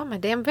 I want my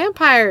damn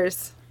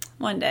vampires.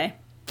 One day.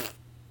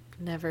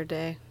 Never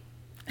day.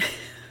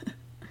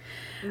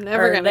 I'm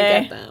never going to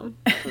get them.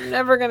 I'm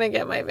never going to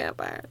get my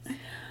vampires.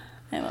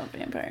 I love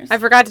vampires. I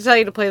forgot to tell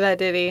you to play that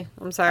ditty.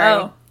 I'm sorry.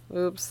 Oh.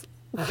 Oops.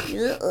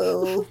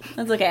 Uh-oh.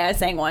 That's okay. I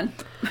sang one.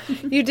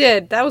 You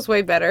did. That was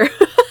way better.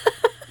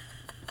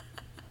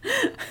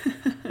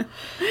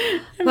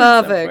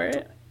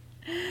 Perfect.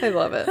 I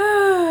love it.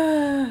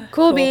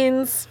 Cool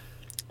beans.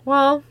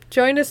 Well,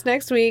 join us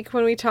next week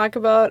when we talk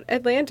about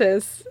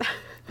Atlantis.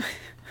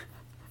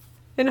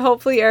 And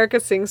hopefully Erica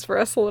sings for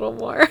us a little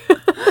more.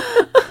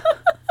 If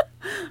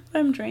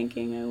I'm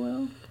drinking, I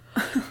will.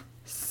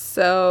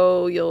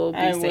 So you'll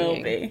be singing. I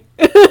will be.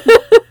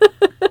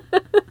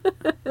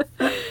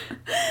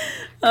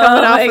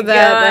 Coming off of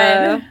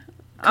that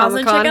also,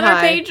 check out high.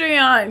 our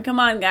Patreon. Come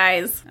on,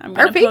 guys.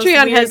 Our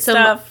Patreon has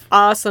some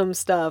awesome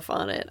stuff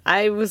on it.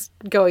 I was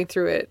going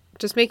through it,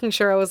 just making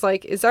sure. I was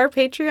like, is our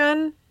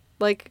Patreon,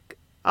 like,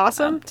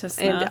 awesome?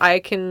 And I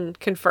can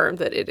confirm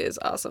that it is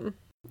awesome.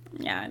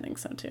 Yeah, I think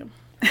so, too.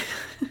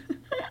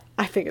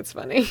 I think it's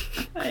funny.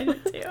 I do,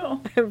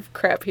 too. I have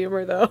crap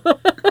humor, though.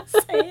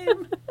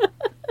 Same.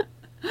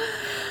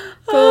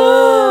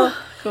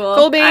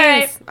 Cool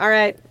beans. All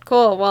right.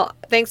 Cool. Well,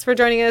 thanks for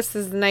joining us.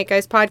 This is the Night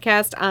Guys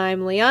Podcast.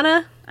 I'm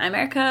Liana. I'm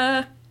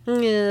Erica.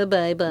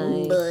 Bye-bye.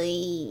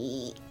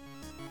 Bye.